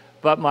important.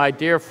 But my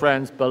dear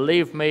friends,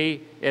 believe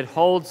me, it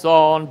holds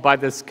on by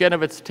the skin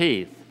of its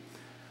teeth.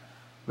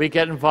 We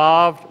get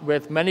involved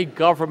with many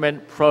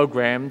government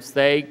programs.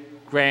 They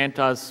grant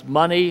us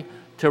money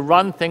to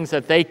run things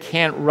that they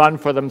can't run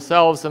for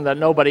themselves and that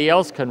nobody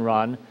else can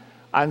run.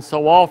 And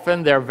so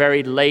often they're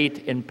very late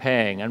in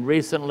paying. And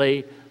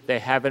recently, they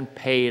haven't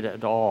paid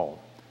at all.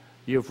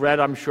 You've read,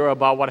 I'm sure,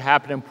 about what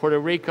happened in Puerto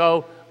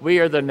Rico. We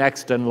are the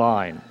next in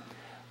line.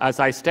 As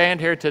I stand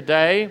here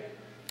today,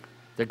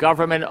 the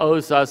government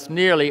owes us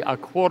nearly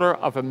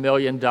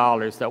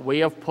 $250,000 that we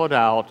have put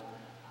out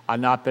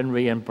and not been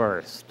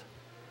reimbursed.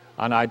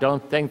 And I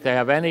don't think they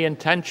have any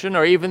intention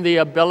or even the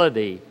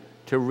ability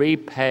to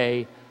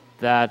repay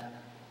that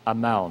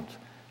amount.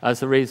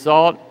 As a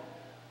result,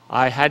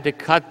 I had to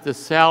cut the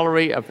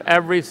salary of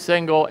every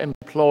single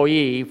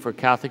employee for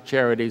Catholic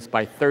Charities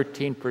by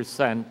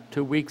 13%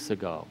 2 weeks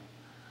ago.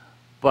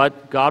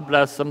 But God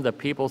bless them, the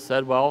people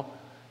said, well,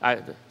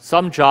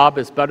 some job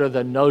is better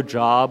than no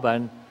job,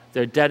 and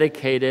they're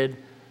dedicated.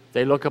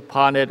 They look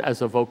upon it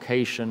as a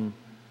vocation,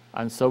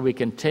 and so we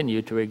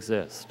continue to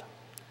exist.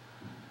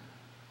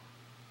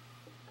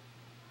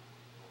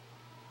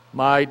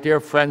 My dear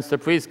friends, the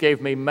priest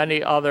gave me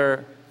many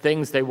other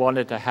things they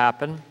wanted to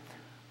happen.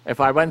 If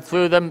I went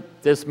through them,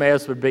 this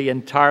Mass would be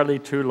entirely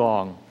too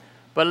long.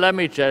 But let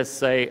me just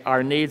say,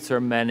 our needs are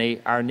many,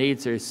 our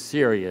needs are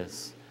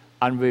serious,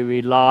 and we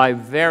rely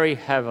very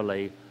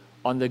heavily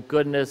on the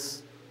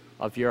goodness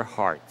of your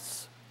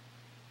hearts.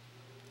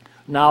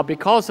 Now,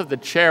 because of the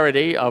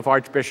charity of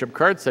Archbishop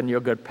Kurtzen, your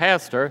good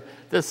pastor,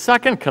 the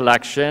second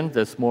collection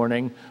this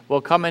morning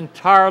will come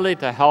entirely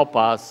to help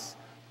us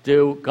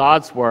do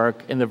God's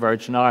work in the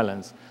Virgin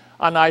Islands.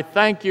 And I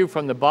thank you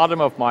from the bottom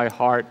of my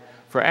heart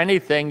for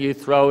anything you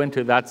throw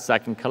into that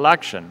second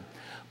collection.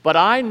 But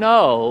I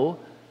know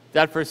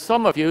that for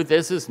some of you,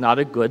 this is not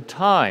a good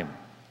time.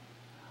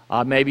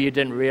 Maybe you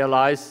didn't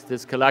realize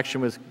this collection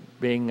was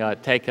being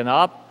taken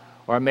up,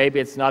 or maybe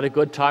it's not a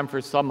good time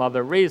for some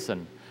other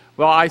reason.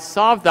 Well, I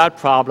solved that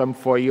problem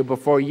for you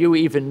before you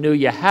even knew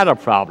you had a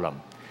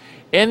problem.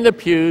 In the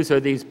pews are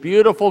these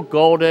beautiful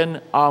golden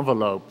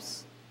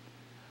envelopes.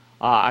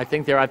 I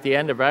think they're at the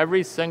end of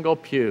every single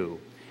pew.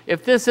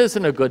 If this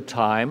isn't a good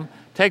time,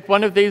 take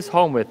one of these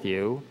home with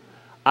you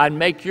and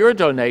make your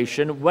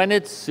donation when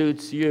it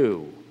suits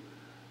you.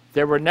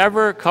 There will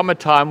never come a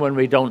time when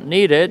we don't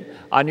need it,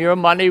 and your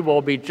money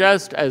will be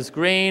just as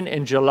green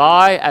in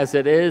July as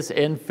it is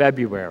in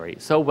February.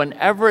 So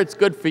whenever it's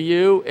good for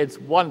you, it's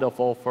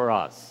wonderful for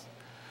us.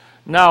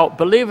 Now,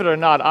 believe it or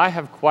not, I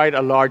have quite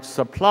a large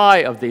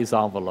supply of these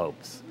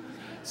envelopes.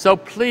 So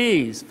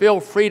please feel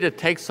free to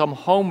take some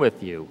home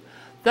with you.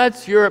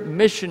 That's your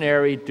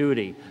missionary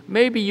duty.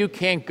 Maybe you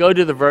can't go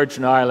to the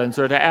Virgin Islands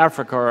or to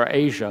Africa or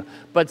Asia,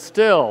 but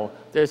still,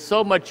 there's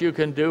so much you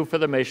can do for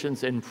the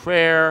missions in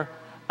prayer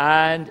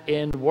and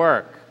in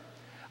work.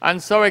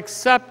 And so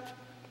accept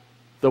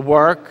the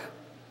work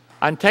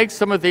and take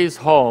some of these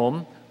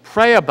home,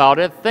 pray about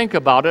it, think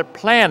about it,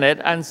 plan it,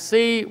 and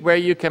see where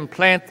you can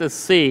plant the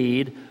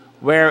seed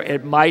where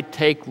it might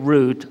take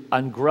root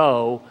and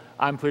grow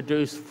and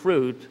produce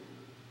fruit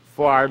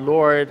for our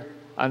Lord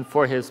and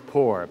for his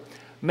poor.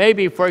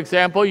 Maybe, for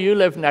example, you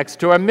live next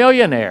to a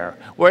millionaire,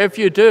 where if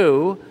you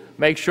do,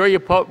 make sure you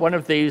put one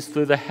of these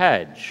through the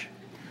hedge.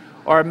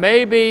 Or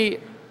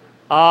maybe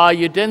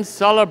you didn't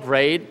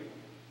celebrate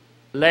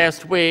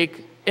last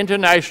week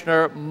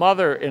International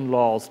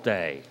Mother-in-Law's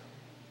Day.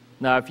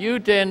 Now, if you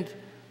didn't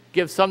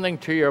give something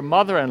to your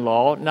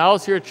mother-in-law,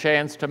 now's your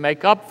chance to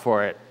make up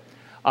for it.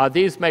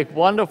 These make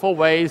wonderful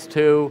ways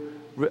to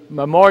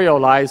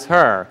memorialize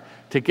her,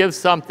 to give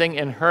something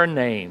in her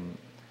name.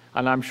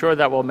 And I'm sure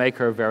that will make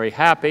her very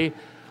happy.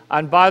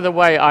 And by the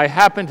way, I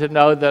happen to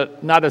know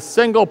that not a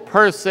single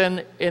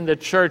person in the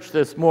church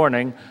this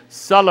morning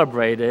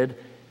celebrated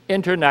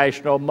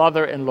International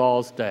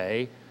Mother-in-Law's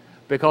Day,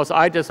 because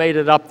I just made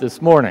it up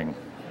this morning.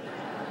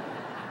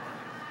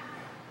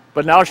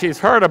 But now she's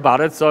heard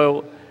about it,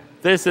 so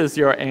this is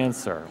your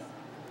answer.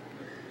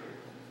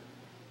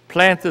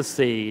 Plant the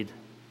seed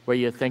where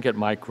you think it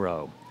might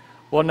grow.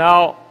 Well,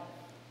 now,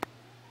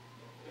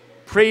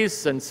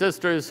 priests and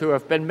sisters who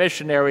have been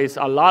missionaries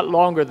a lot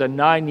longer than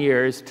 9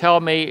 years tell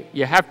me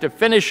you have to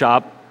finish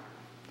up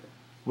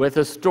with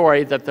a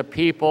story that the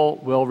people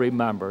will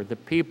remember. The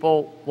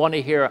people want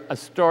to hear a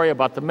story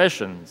about the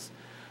missions.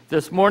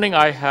 This morning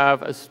I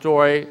have a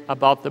story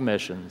about the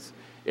missions.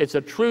 It's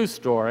a true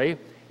story.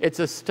 It's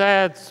a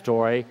sad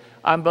story,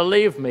 and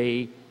believe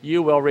me,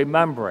 you will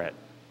remember it.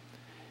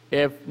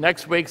 If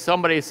next week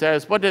somebody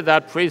says, "What did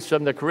that priest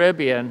from the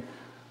Caribbean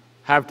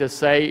have to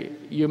say?"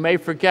 you may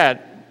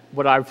forget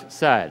what I've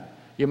said.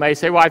 You may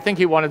say, "Well, I think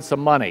he wanted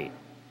some money."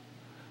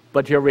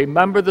 But you'll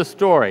remember the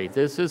story.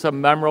 This is a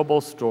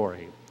memorable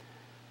story.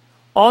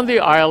 On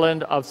the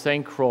island of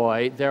St.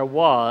 Croix, there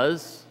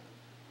was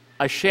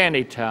a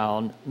shanty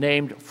town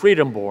named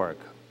Freedomburg.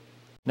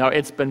 Now,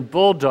 it's been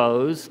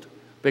bulldozed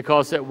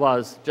because it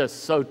was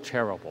just so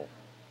terrible.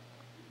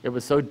 It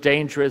was so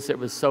dangerous. It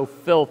was so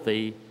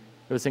filthy.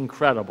 It was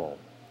incredible.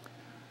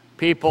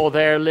 People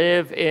there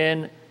live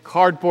in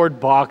cardboard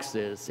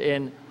boxes,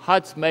 in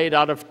huts made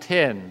out of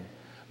tin,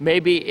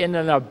 maybe in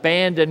an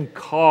abandoned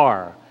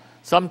car.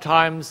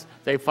 Sometimes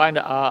they find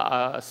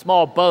a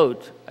small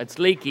boat, it's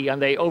leaky,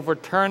 and they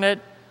overturn it,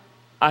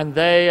 and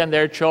they and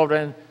their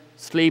children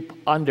sleep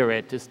under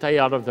it to stay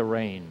out of the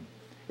rain.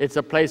 It's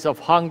a place of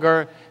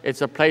hunger,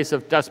 it's a place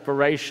of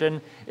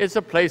desperation, it's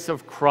a place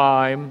of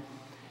crime,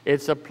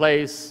 it's a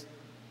place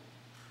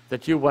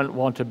that you wouldn't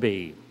want to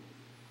be.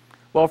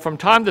 Well, from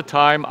time to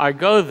time, I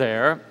go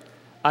there,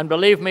 and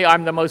believe me,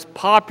 I'm the most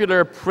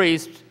popular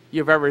priest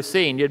you've ever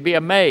seen. You'd be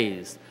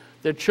amazed.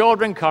 The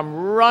children come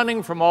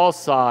running from all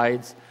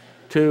sides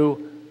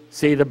to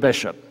see the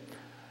bishop.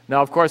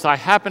 Now, of course, I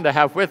happen to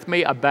have with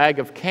me a bag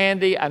of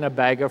candy and a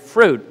bag of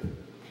fruit.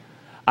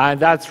 And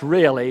that's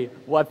really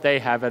what they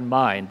have in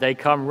mind. They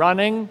come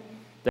running,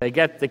 they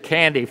get the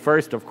candy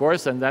first, of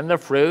course, and then the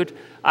fruit,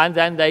 and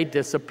then they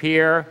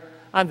disappear,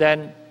 and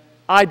then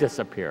I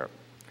disappear.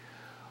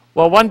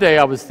 Well, one day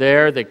I was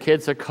there, the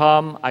kids had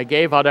come, I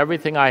gave out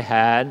everything I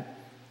had,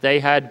 they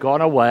had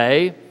gone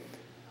away,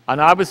 and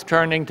I was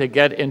turning to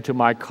get into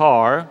my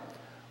car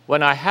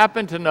when I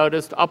happened to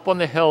notice up on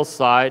the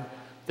hillside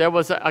there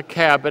was a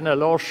cabin, a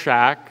little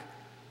shack,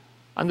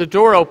 and the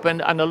door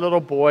opened and a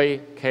little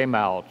boy came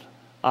out.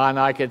 And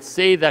I could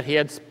see that he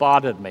had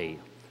spotted me.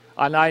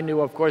 And I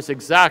knew, of course,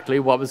 exactly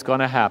what was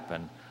going to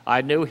happen.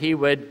 I knew he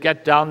would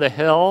get down the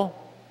hill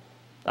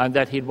and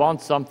that he'd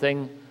want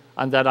something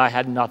and that I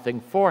had nothing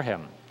for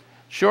him.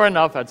 Sure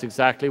enough, that's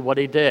exactly what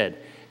he did.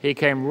 He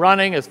came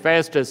running as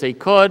fast as he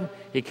could.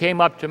 He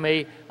came up to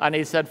me and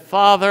he said,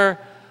 "Father,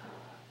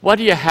 what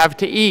do you have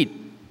to eat?"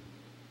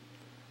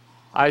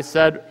 I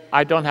said,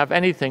 "I don't have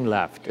anything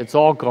left. It's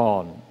all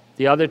gone.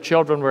 The other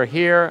children were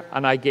here,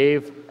 and I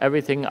gave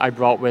everything I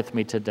brought with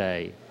me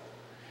today."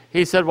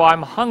 He said, "Well,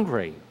 I'm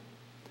hungry."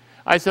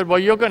 I said, "Well,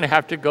 you're going to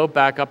have to go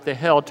back up the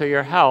hill to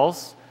your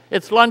house.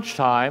 It's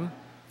lunchtime.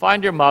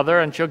 Find your mother,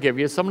 and she'll give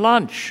you some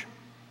lunch."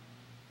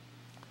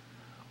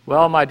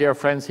 Well, my dear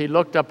friends, he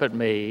looked up at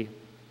me,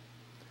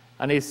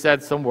 and he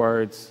said some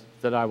words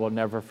that I will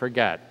never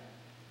forget.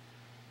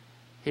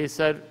 He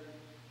said,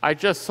 "I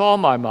just saw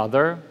my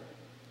mother,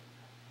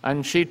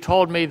 and she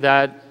told me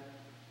that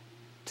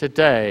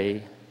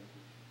today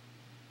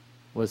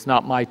was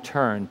not my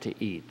turn to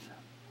eat.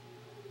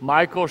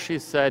 Michael," she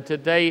said,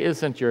 "today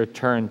isn't your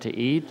turn to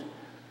eat.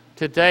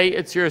 Today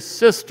it's your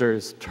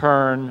sister's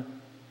turn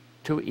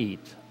to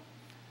eat."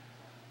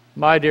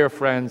 My dear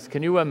friends,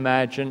 can you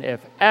imagine if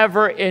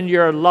ever in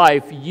your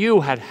life you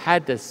had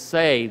had to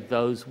say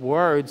those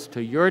words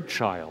to your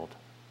child?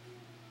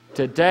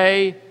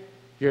 Today,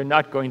 you're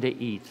not going to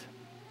eat.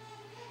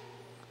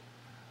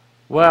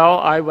 Well,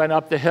 I went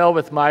up the hill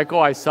with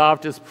Michael. I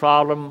solved his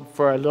problem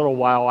for a little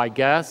while, I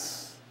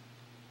guess.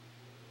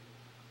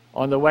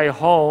 On the way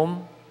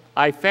home,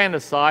 I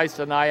fantasized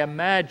and I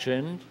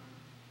imagined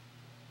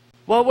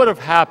what would have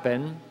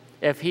happened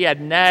if he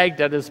had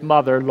nagged at his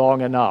mother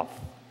long enough.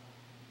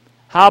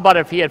 How about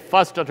if he had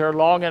fussed at her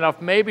long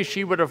enough? Maybe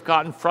she would have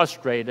gotten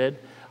frustrated,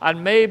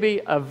 and maybe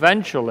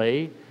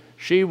eventually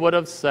she would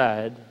have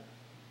said,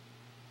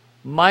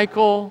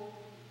 "Michael,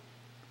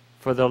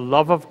 for the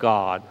love of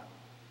God,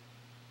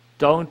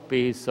 don't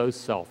be so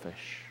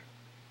selfish."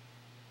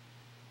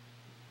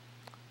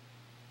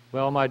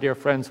 Well, my dear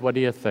friends, what do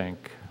you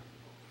think?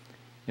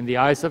 In the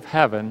eyes of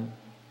heaven,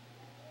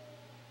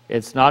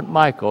 it's not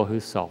Michael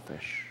who's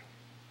selfish.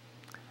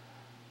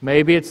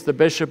 Maybe it's the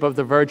Bishop of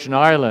the Virgin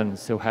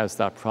Islands who has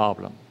that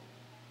problem.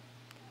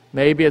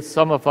 Maybe it's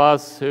some of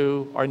us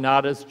who are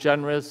not as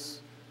generous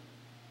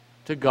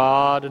to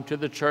God and to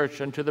the church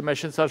and to the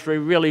missions as we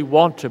really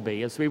want to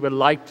be, as we would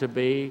like to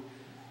be.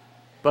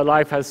 But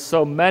life has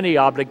so many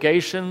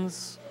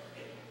obligations,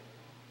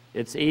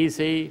 it's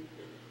easy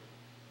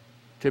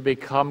to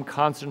become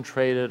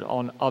concentrated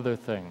on other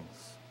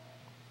things.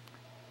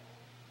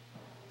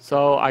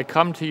 So I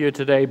come to you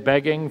today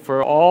begging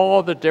for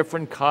all the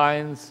different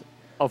kinds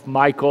of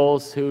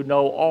Michaels who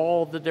know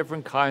all the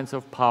different kinds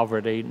of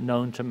poverty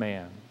known to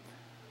man.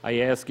 I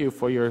ask you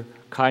for your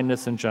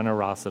kindness and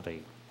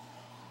generosity.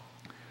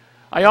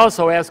 I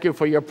also ask you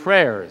for your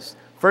prayers.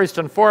 First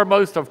and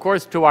foremost, of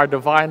course, to our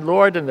divine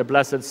Lord in the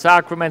Blessed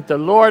Sacrament, the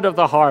Lord of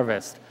the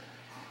harvest.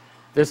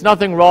 There's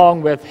nothing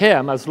wrong with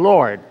him as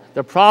Lord.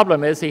 The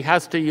problem is he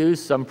has to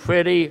use some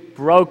pretty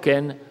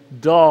broken,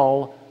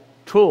 dull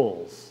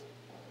tools.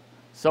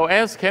 So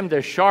ask him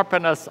to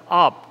sharpen us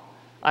up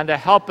and to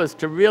help us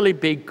to really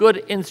be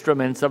good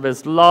instruments of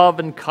his love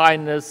and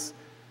kindness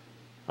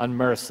and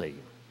mercy.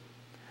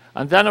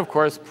 And then, of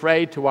course,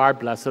 pray to our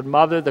Blessed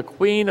Mother, the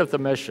Queen of the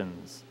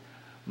Missions.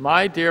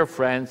 My dear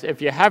friends,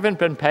 if you haven't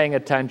been paying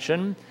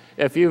attention,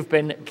 if you've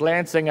been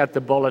glancing at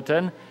the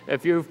bulletin,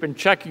 if you've been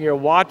checking your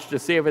watch to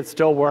see if it's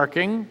still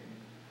working,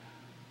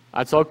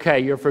 that's okay,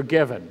 you're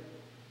forgiven.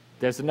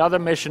 There's another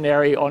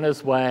missionary on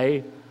his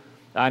way,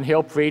 and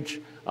he'll preach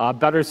a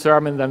better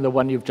sermon than the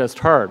one you've just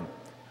heard.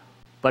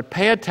 But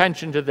pay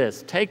attention to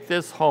this. Take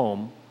this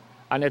home,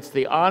 and it's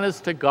the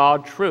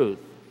honest-to-God truth.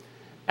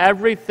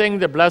 Everything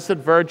the Blessed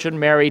Virgin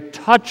Mary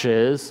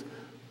touches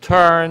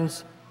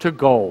turns to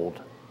gold.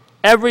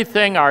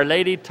 Everything Our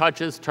Lady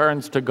touches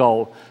turns to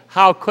gold.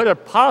 How could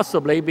it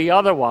possibly be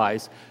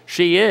otherwise?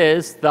 She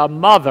is the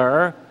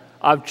mother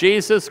of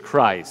Jesus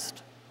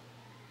Christ.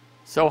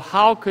 So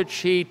how could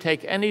she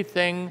take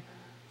anything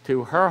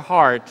to her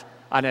heart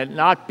and it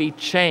not be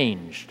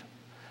changed?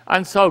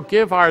 And so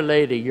give Our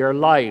Lady your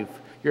life,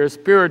 your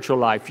spiritual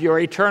life, your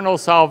eternal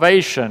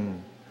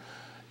salvation,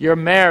 your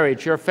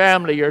marriage, your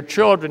family, your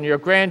children, your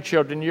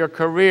grandchildren, your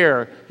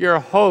career, your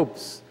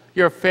hopes,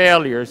 your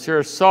failures,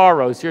 your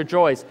sorrows, your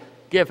joys.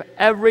 Give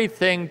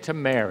everything to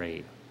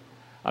Mary.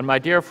 And my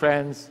dear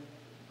friends,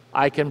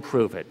 I can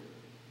prove it.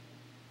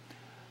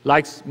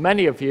 Like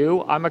many of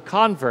you, I'm a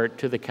convert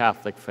to the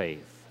Catholic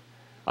faith.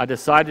 I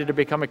decided to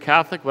become a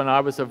Catholic when I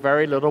was a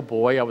very little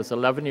boy. I was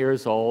 11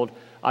 years old,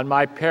 and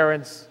my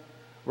parents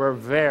were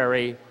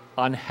very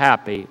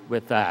unhappy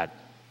with that.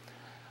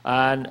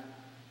 And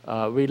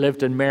we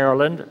lived in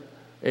Maryland.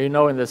 You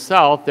know, in the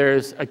South,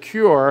 there's a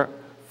cure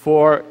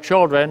for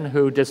children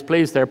who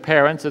displease their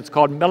parents. It's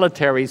called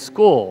military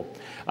school.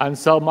 And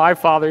so my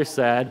father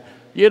said,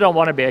 you don't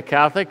want to be a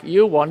Catholic,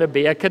 you want to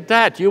be a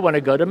cadet. You want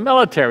to go to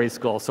military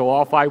school. So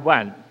off I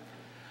went.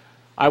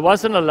 I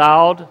wasn't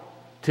allowed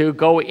to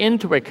go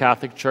into a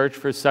Catholic church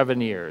for 7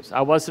 years.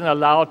 I wasn't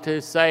allowed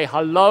to say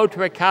hello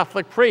to a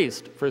Catholic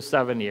priest for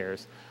 7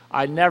 years.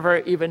 I never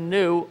even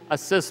knew a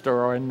sister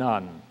or a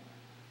nun.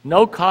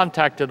 No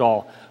contact at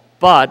all.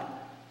 But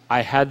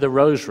I had the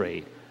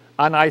rosary.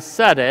 And I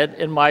said it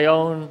in my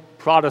own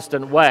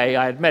Protestant way,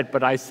 I admit,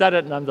 but I said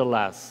it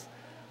nonetheless.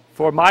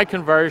 For my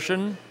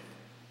conversion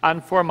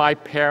and for my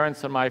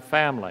parents and my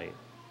family.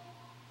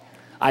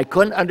 I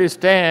couldn't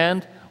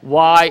understand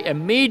why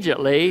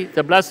immediately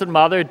the Blessed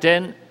Mother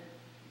didn't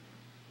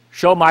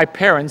show my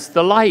parents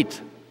the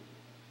light.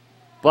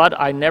 But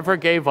I never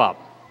gave up.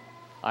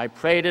 I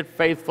prayed it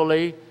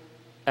faithfully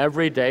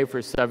every day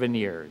for 7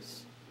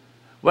 years.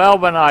 Well,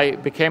 when I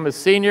became a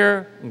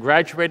senior and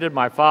graduated,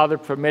 my father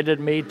permitted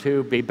me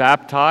to be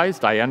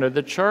baptized. I entered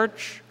the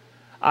church,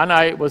 and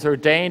I was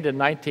ordained in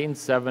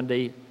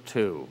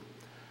 1972.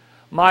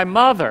 My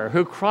mother,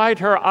 who cried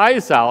her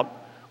eyes out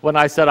when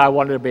I said I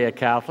wanted to be a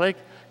Catholic,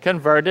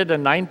 converted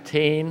in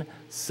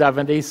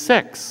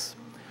 1976.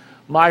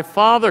 My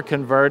father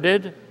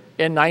converted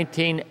in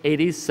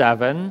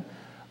 1987,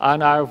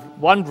 and I have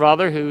one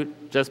brother who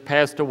just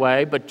passed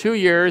away, but 2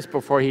 years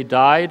before he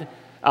died,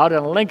 out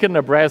in Lincoln,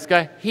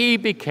 Nebraska, he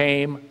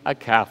became a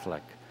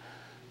Catholic.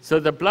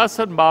 So the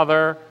Blessed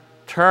Mother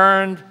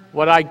turned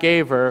what I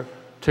gave her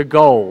to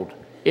gold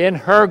in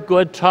her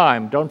good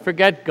time. Don't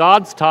forget,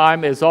 God's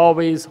time is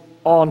always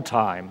on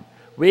time.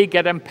 We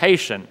get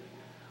impatient,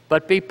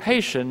 but be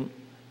patient,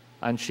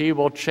 and she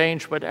will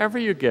change whatever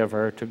you give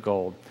her to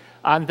gold.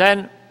 And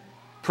then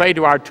pray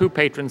to our two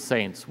patron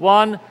saints.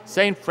 One,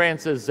 St.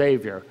 Francis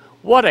Xavier.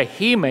 What a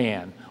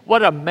he-man,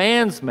 what a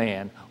man's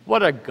man,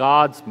 what a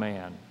God's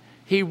man.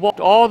 He walked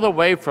all the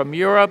way from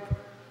Europe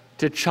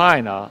to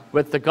China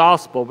with the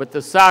gospel, with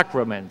the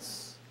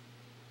sacraments,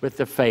 with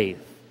the faith.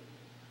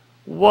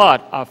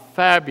 What a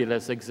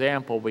fabulous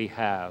example we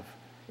have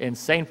in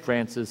St.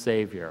 Francis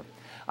Xavier.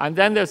 And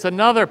then there's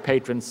another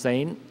patron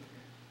saint,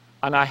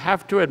 and I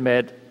have to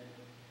admit,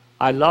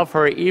 I love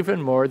her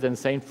even more than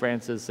St.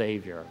 Francis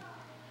Xavier.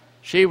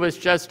 She was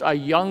just a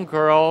young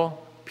girl,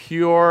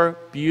 pure,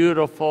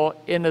 beautiful,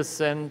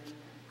 innocent,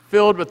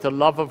 filled with the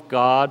love of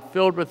God,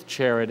 filled with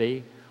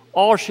charity.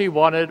 All she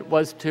wanted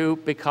was to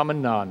become a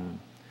nun.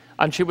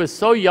 And she was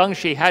so young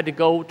she had to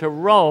go to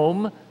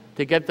Rome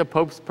to get the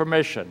Pope's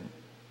permission.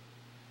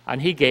 And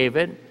he gave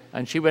it,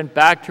 and she went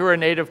back to her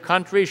native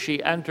country.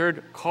 She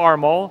entered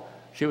Carmel.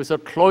 She was a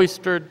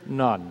cloistered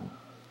nun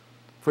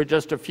for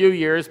just a few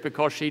years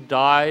because she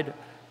died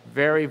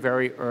very,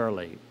 very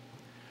early.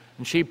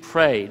 And she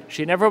prayed.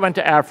 She never went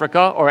to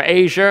Africa or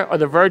Asia or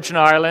the Virgin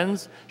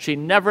Islands. She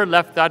never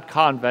left that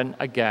convent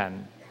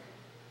again.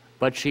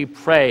 But she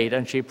prayed,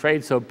 and she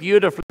prayed so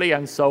beautifully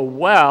and so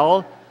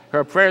well.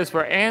 Her prayers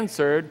were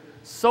answered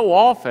so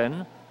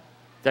often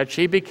that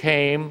she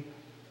became,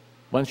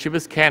 when she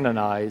was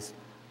canonized,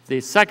 the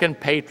second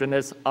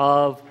patroness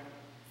of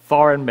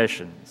foreign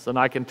missions. And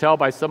I can tell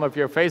by some of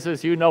your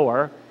faces, you know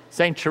her,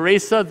 St.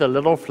 Teresa, the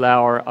Little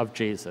Flower of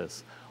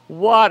Jesus.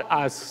 What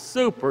a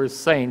super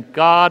saint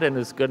God in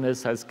his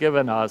goodness has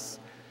given us.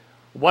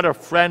 What a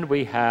friend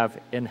we have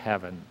in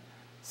heaven.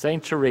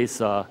 St.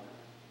 Teresa,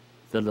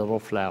 the Little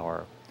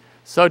Flower.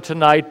 So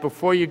tonight,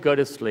 before you go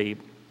to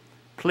sleep,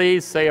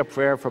 please say a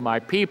prayer for my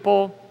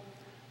people,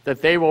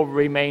 that they will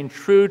remain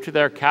true to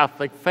their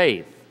Catholic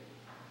faith.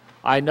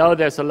 I know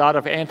there's a lot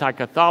of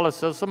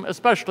anti-Catholicism,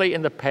 especially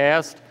in the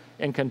past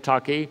in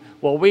Kentucky.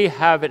 Well, we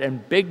have it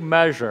in big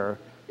measure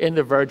in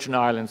the Virgin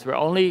Islands. We're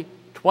only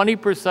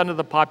 20% of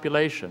the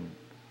population.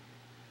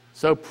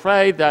 So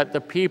pray that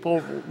the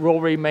people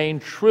will remain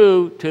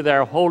true to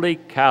their holy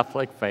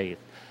Catholic faith.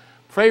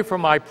 Pray for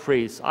my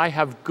priests. I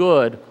have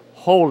good,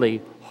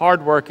 holy,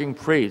 hardworking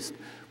priests.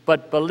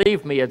 But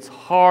believe me, it's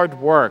hard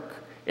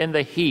work in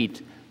the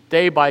heat,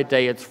 day by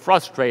day. It's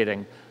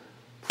frustrating.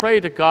 Pray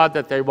to God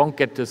that they won't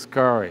get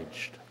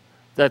discouraged,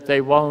 that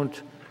they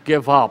won't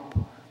give up,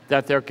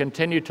 that they'll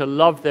continue to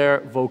love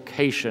their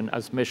vocation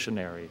as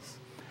missionaries.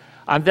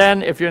 And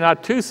then, if you're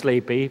not too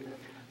sleepy,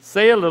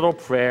 say a little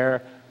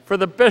prayer for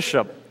the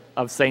Bishop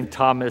of St.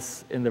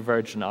 Thomas in the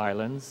Virgin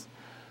Islands,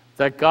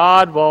 that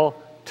God will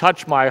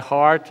touch my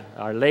heart,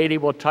 Our Lady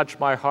will touch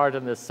my heart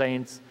and the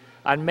saints,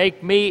 and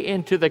make me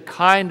into the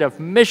kind of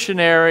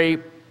missionary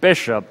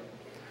bishop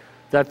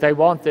that they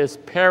want this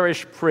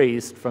parish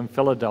priest from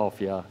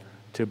Philadelphia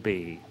to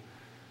be.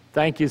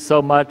 Thank you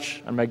so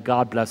much, and may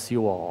God bless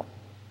you all.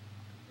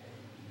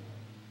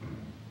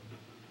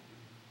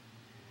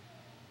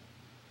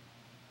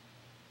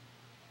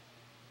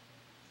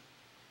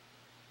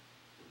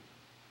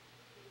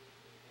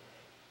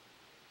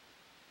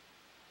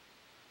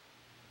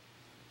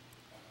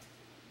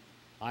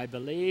 I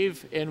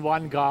believe in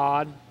one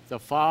God, the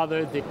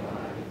Father, the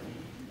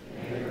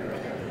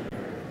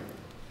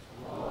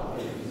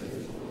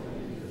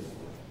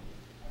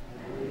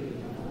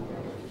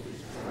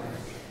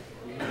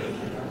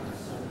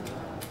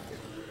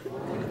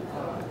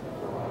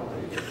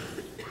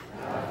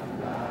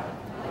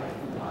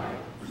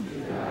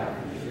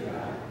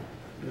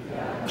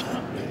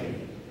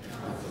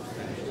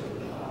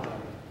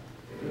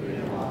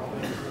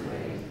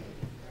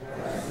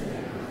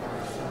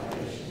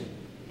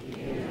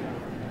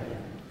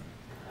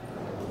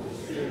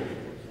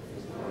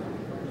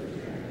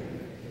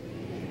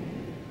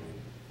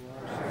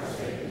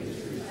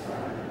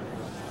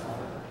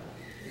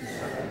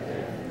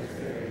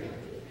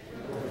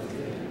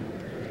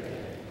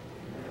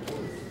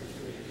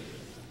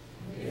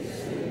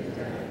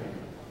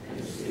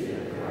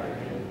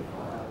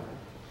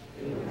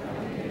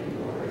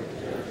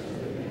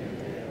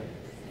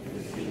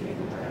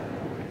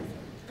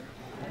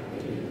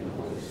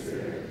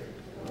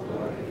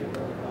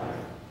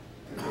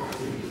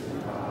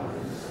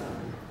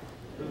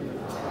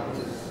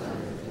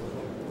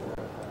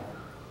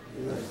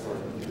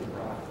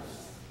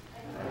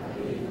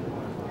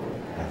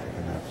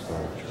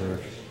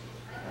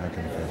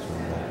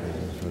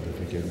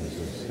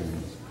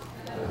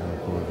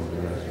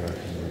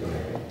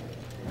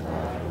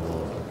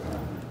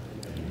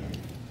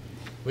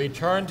We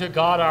turn to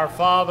God our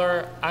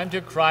Father and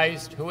to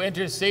Christ, who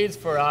intercedes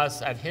for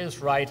us at his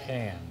right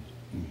hand.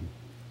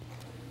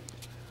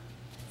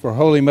 For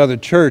Holy Mother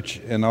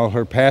Church and all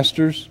her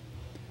pastors,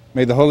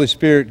 may the Holy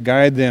Spirit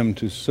guide them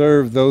to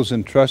serve those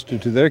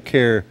entrusted to their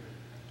care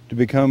to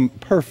become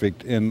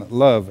perfect in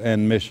love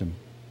and mission.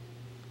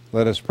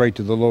 Let us pray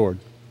to the Lord.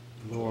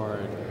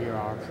 Lord, hear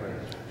our prayer.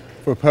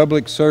 For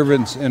public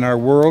servants in our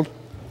world,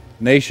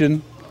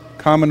 nation,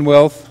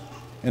 commonwealth,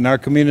 and our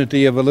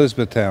community of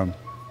Elizabethtown,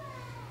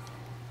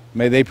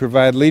 may they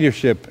provide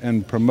leadership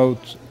and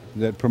promotes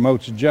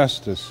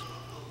justice,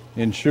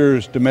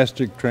 ensures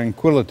domestic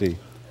tranquility,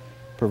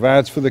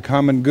 provides for the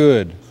common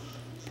good,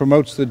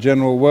 promotes the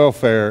general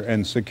welfare,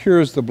 and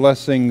secures the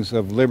blessings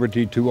of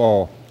liberty to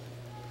all.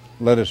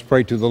 Let us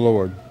pray to the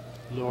Lord.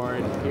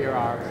 Lord, hear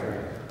our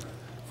prayer.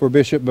 For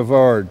Bishop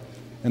Bavard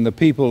and the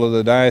people of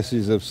the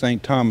Diocese of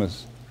St.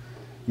 Thomas,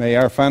 may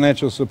our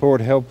financial support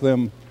help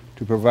them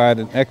to provide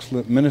an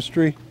excellent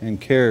ministry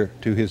and care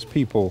to his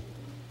people.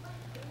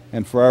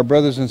 And for our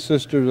brothers and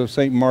sisters of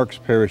St. Mark's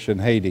Parish in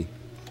Haiti,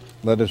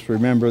 let us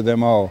remember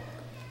them all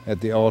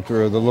at the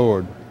altar of the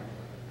Lord.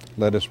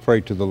 Let us pray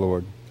to the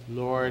Lord.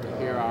 Lord,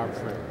 hear our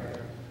prayer.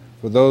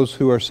 For those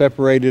who are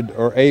separated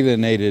or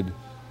alienated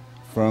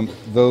from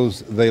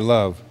those they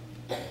love,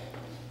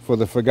 for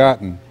the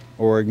forgotten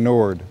or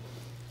ignored,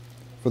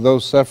 for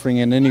those suffering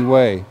in any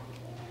way,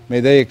 may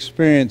they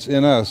experience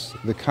in us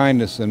the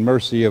kindness and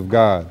mercy of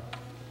God.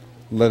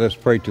 Let us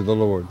pray to the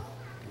Lord.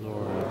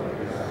 Lord,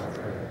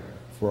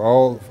 for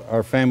all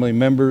our family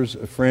members,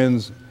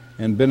 friends,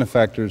 and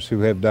benefactors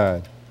who have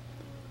died.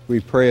 We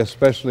pray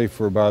especially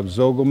for Bob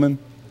Zogelman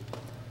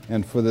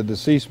and for the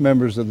deceased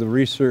members of the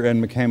Reeser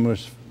and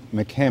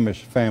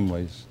McCamish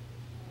families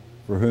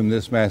for whom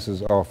this Mass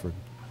is offered.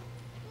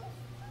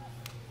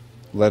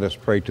 Let us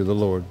pray to the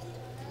Lord.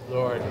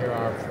 Lord, hear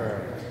our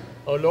prayer.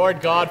 O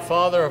Lord God,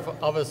 Father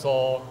of us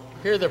all,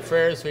 hear the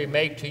prayers we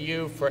make to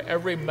you for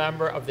every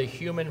member of the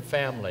human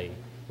family.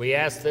 We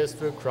ask this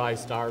through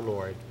Christ our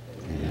Lord.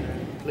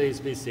 Amen. Please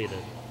be seated.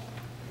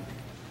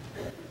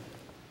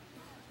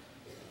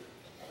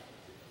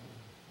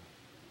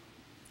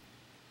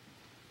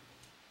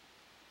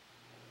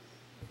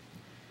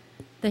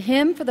 The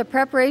hymn for the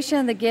preparation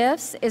of the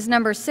gifts is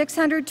number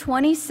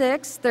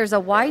 626. There's a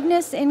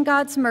wideness in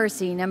God's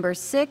mercy, number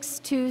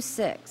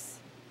 626.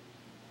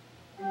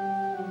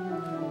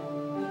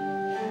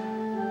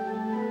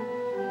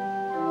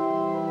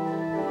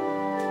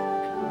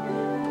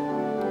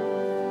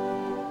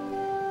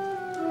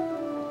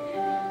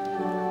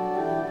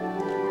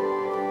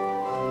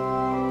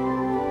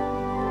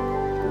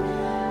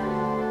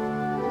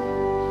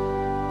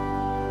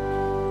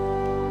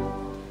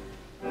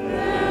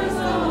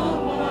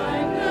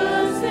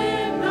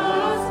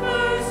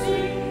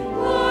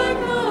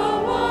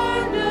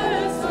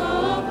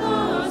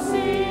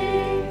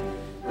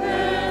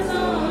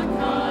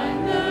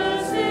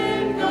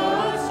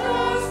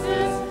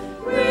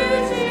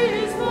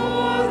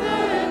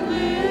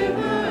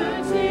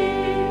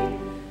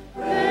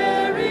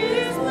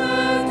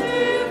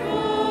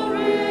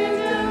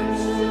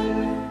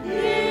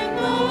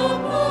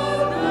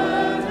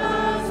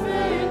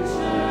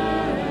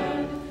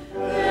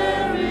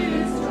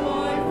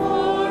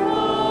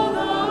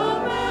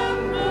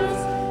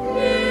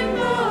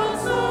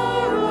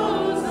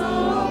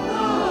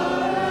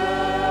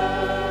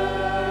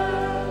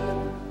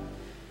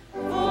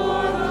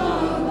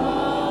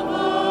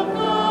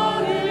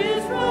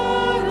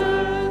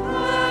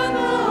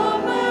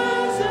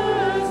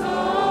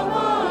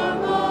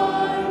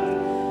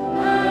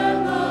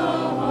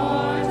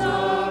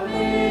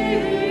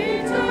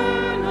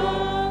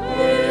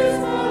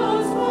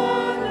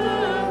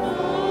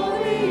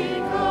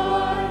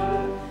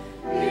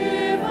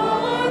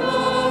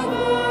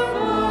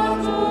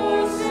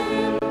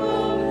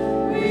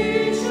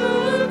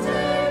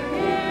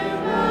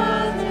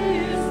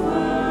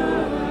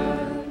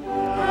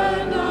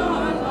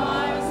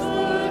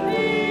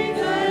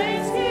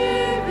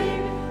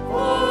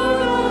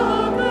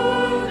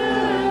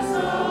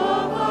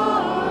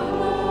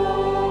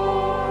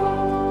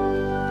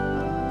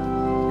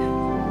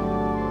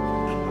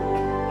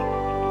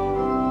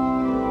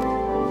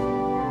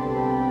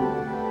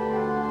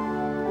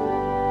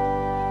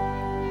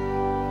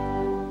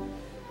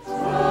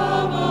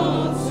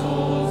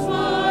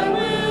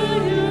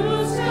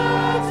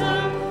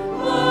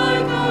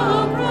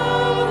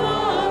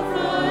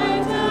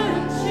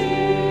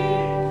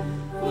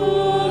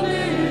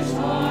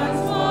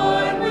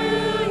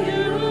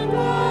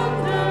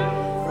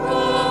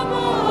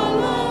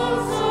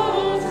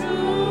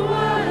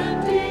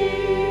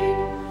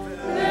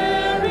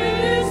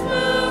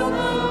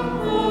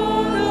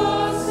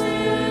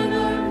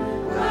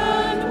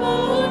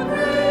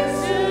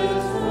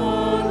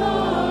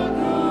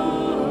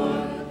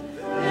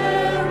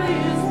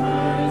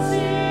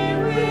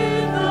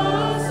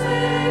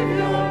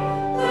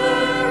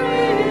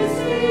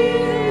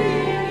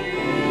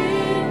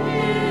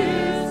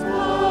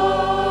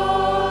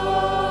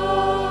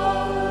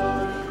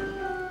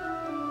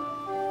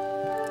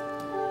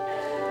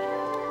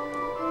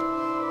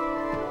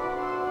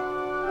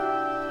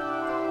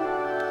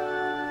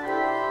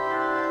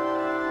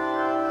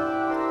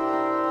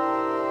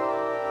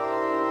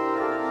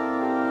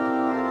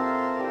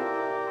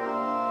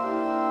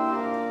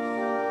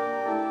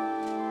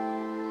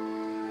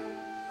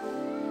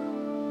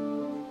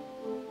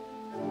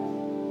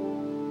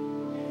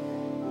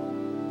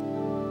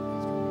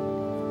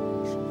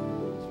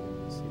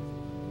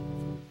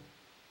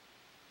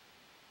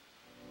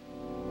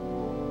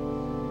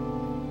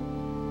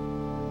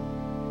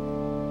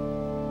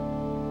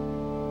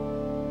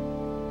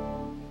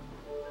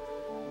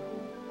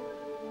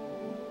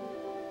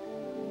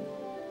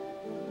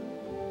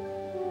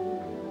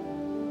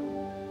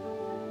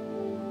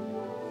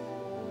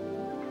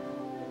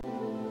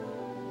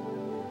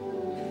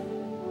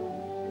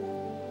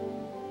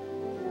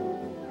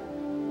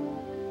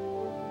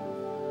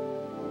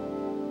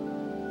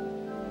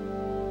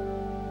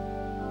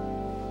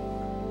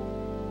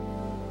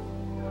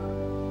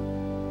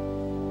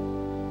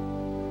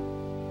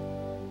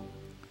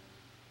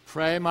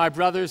 Pray, my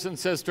brothers and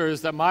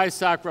sisters, that my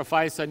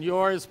sacrifice and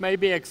yours may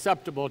be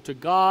acceptable to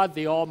God,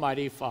 the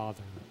Almighty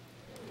Father.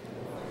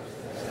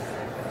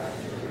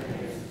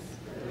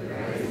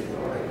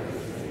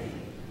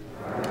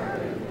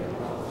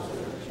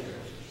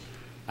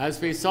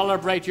 As we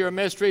celebrate your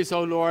mysteries,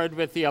 O Lord,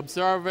 with the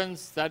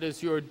observance that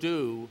is your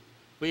due,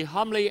 we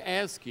humbly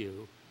ask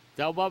you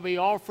that what we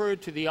offer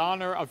to the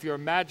honor of your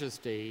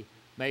majesty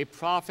may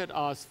profit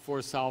us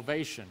for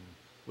salvation.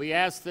 We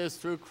ask this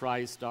through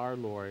Christ our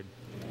Lord.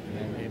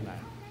 Amen. Amen.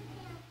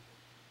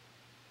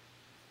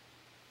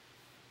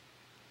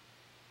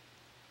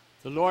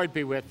 The Lord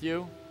be with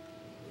you.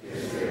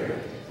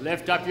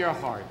 Lift up your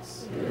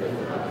hearts.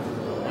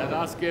 Let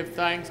us give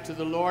thanks to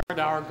the Lord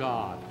our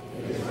God.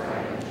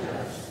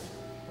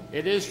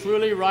 It is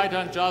truly right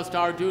and just,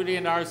 our duty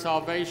and our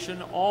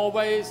salvation,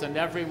 always and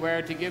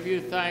everywhere, to give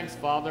you thanks,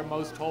 Father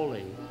most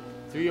holy,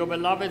 through your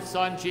beloved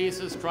Son,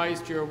 Jesus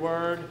Christ, your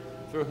Word,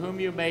 through whom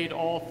you made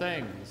all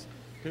things,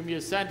 whom you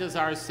sent as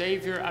our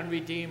Savior and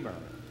Redeemer,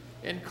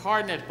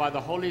 incarnate by the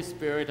Holy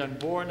Spirit and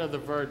born of the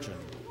Virgin.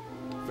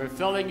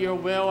 Fulfilling your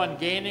will and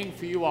gaining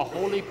for you a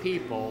holy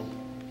people,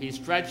 he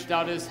stretched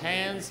out his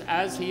hands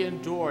as he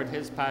endured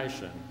his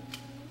passion,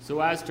 so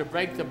as to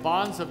break the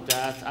bonds of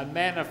death and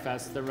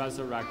manifest the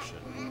resurrection.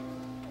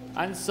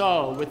 And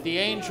so, with the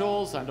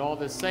angels and all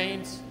the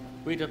saints,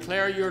 we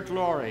declare your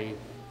glory,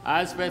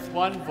 as with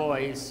one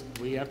voice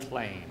we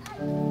acclaim.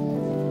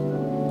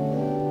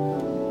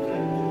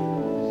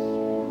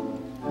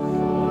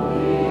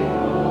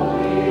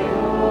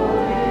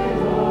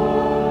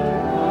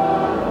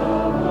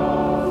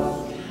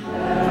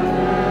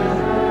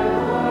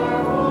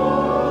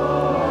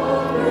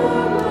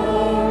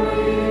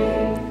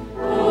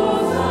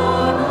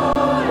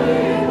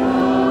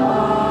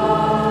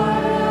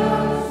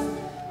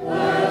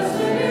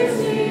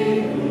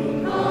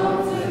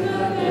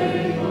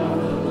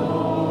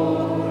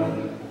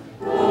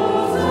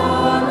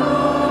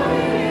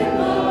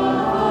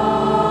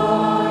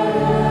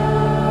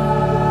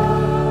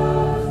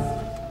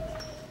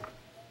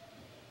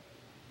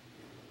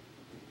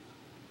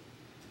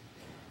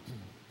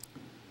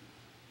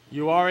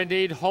 You are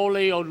indeed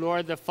holy, O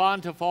Lord, the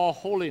font of all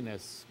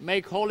holiness.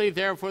 Make holy,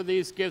 therefore,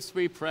 these gifts,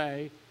 we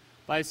pray,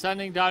 by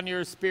sending down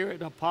your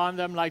Spirit upon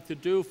them like the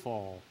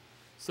dewfall,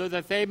 so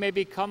that they may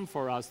become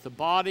for us the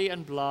body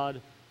and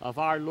blood of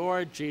our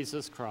Lord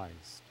Jesus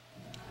Christ.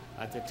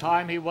 At the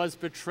time he was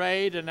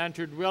betrayed and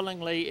entered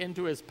willingly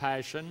into his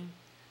passion,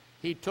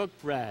 he took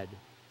bread,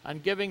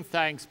 and giving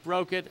thanks,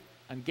 broke it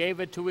and gave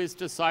it to his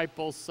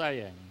disciples,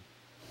 saying,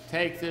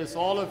 "Take this,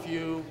 all of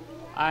you,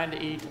 and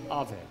eat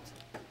of it.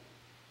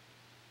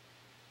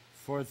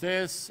 For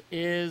this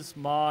is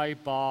my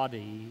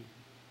body,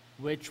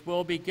 which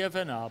will be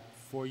given up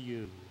for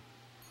you."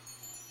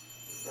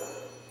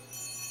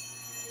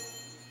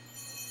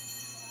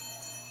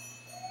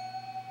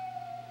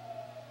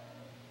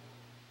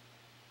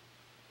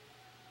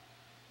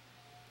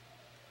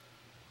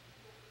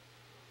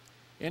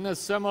 In a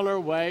similar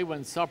way,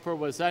 when supper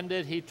was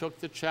ended, he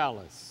took the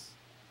chalice,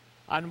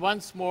 and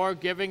once more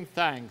giving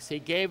thanks, he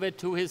gave it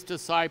to his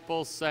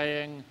disciples,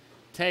 saying,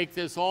 "Take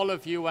this, all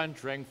of you, and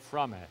drink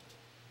from it.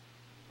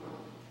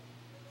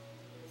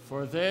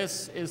 For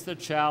this is the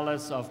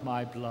chalice of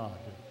my blood,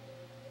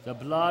 the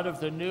blood of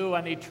the new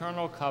and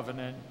eternal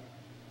covenant,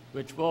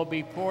 which will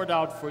be poured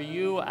out for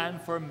you and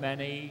for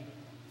many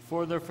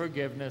for the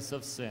forgiveness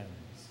of sins.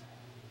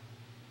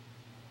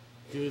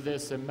 Do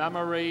this in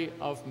memory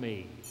of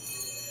me."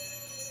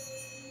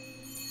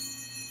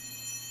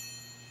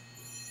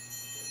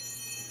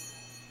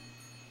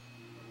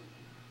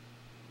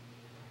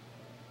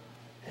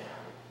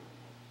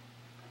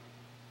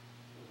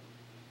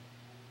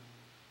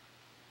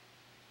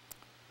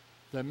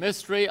 The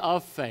mystery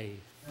of faith.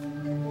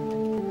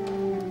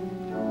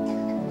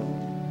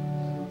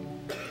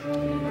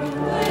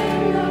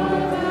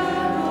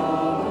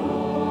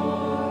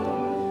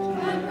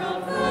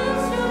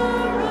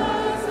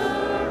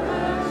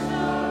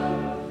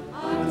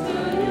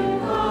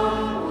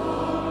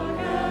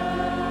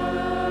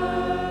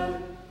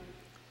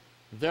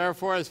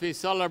 Therefore, as we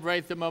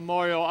celebrate the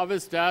memorial of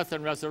his death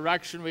and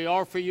resurrection, we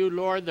offer you,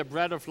 Lord, the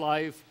bread of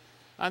life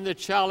and the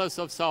chalice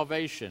of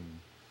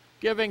salvation,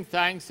 giving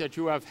thanks that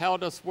you have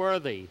held us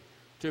worthy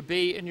to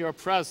be in your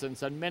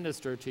presence and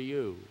minister to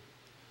you.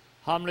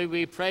 Humbly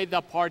we pray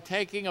that,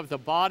 partaking of the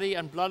body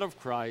and blood of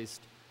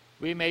Christ,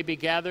 we may be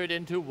gathered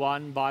into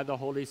one by the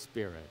Holy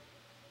Spirit.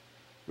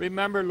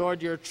 Remember,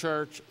 Lord, your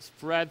church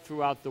spread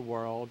throughout the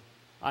world,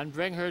 and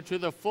bring her to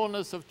the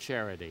fullness of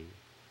charity,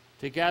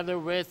 together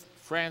with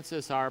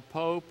Francis, our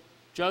Pope,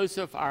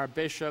 Joseph, our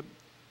Bishop,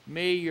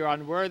 me, your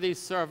unworthy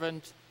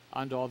servant,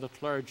 and all the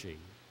clergy.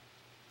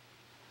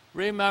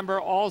 Remember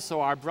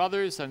also our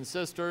brothers and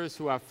sisters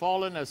who have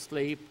fallen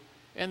asleep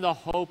in the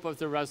hope of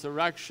the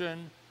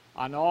resurrection,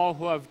 and all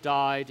who have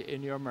died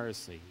in your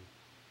mercy.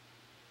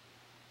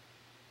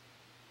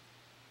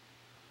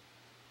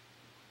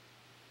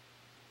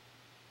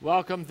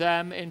 Welcome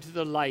them into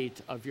the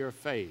light of your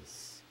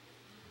face.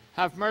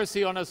 Have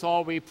mercy on us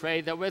all, we pray,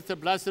 that with the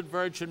Blessed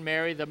Virgin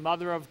Mary, the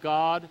Mother of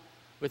God,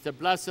 with the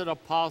blessed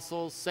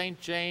apostles, St.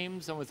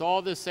 James, and with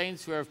all the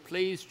saints who have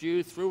pleased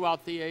you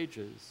throughout the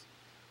ages,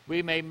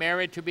 we may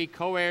merit to be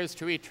co-heirs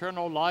to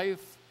eternal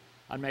life,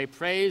 and may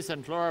praise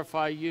and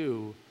glorify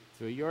you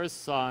through your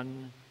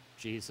Son,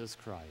 Jesus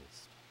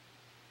Christ.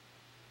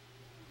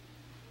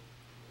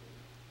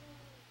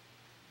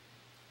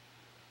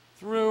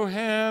 Through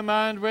him,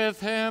 and with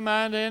him,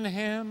 and in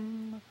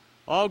him,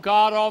 O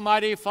God,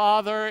 Almighty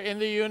Father, in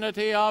the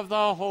unity of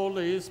the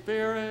Holy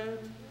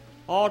Spirit,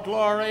 all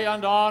glory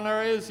and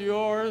honor is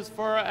yours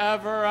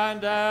forever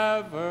and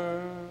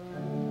ever.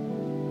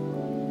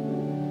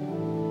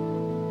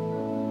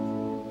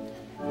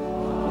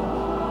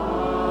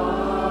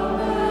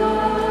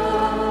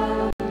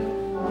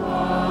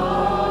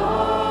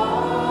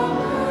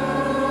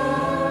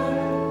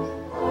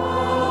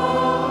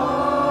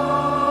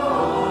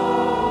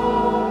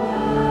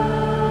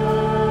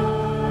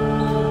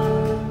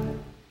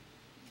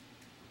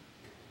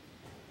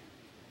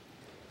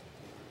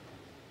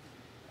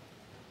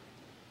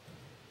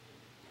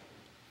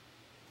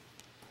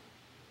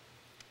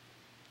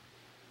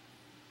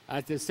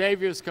 At the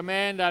Savior's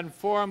command and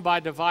formed by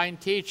divine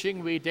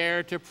teaching, we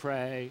dare to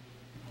pray.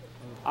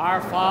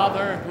 Our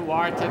Father, who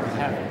art in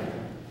heaven,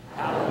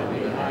 hallowed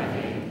be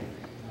thy name.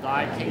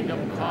 Thy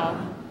kingdom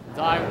come,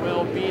 thy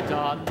will be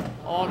done,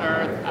 on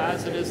earth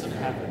as it is in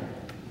heaven.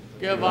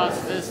 Give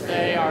us this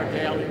day our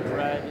daily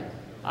bread,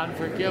 and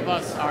forgive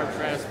us our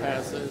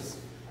trespasses,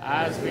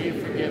 as we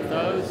forgive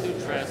those who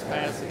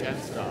trespass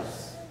against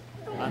us.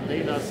 And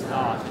lead us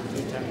not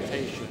into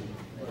temptation,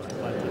 but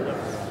deliver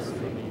us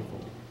from evil.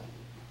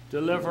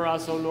 Deliver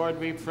us, O Lord,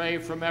 we pray,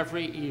 from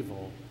every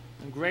evil,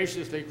 and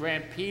graciously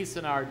grant peace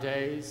in our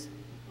days,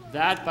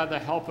 that by the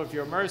help of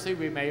your mercy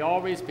we may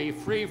always be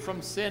free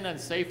from sin and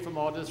safe from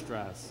all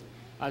distress,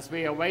 as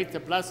we await the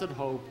blessed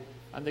hope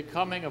and the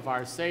coming of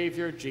our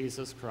Savior,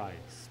 Jesus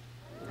Christ.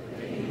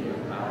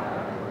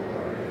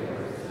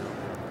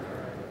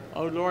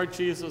 O Lord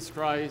Jesus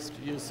Christ,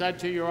 you said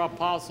to your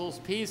apostles,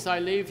 "Peace I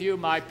leave you,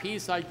 my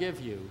peace I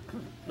give you."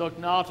 Look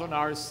not on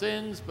our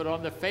sins, but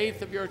on the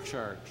faith of your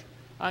church,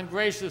 and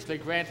graciously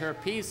grant her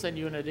peace and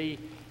unity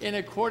in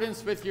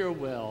accordance with your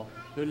will,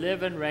 who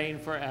live and reign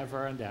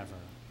forever and ever.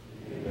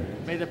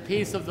 May the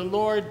peace of the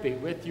Lord be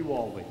with you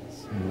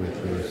always. And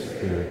with your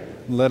spirit.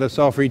 Let us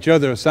offer each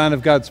other a sign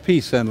of God's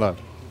peace and love.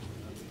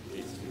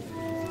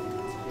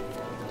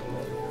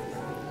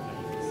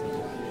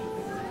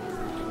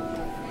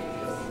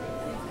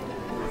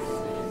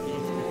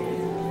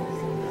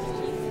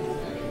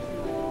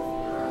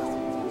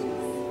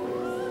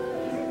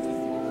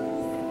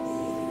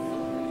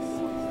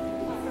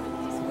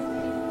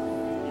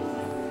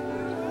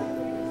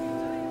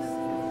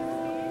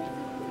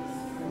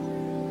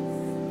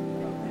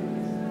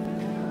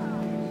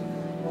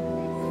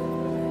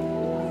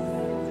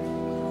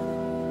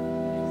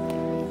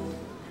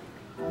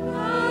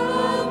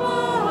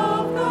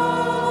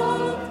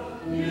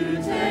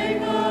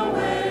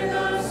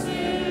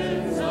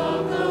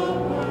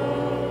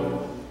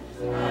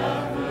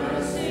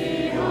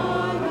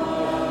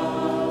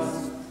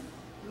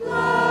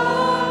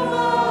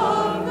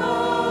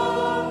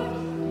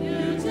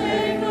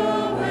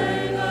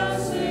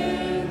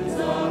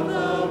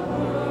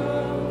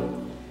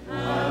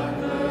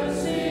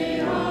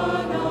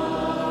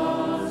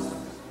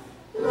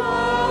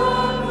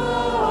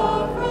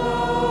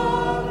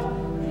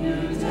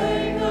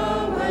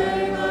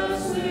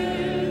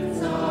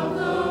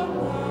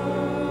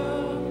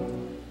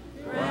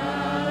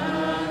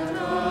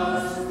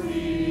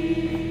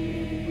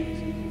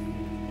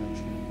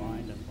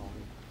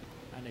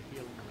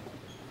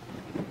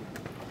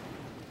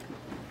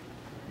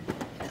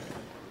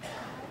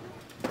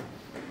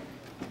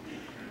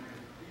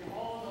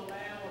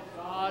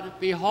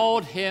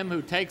 Behold him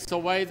who takes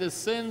away the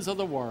sins of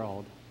the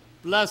world.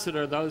 Blessed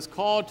are those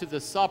called to the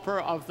supper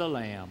of the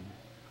Lamb.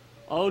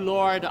 O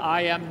Lord,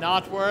 I am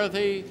not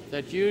worthy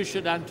that you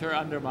should enter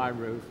under my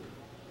roof,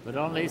 but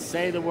only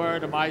say the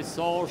word, and my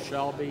soul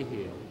shall be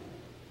healed.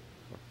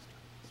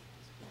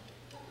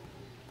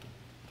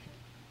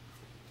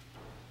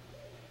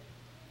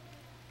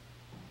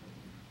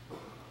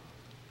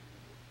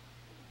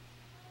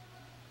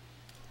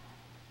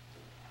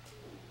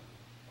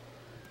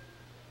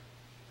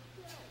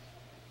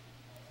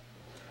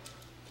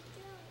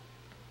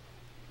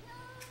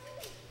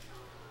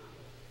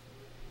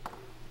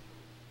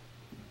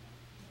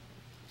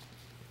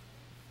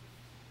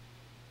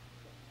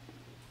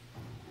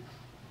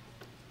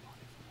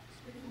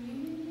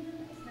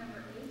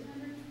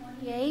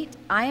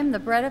 I am the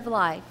bread of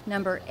life,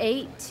 number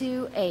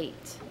 828.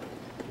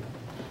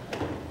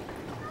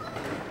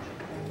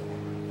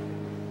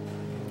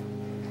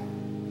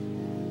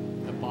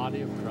 The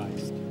body of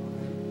Christ.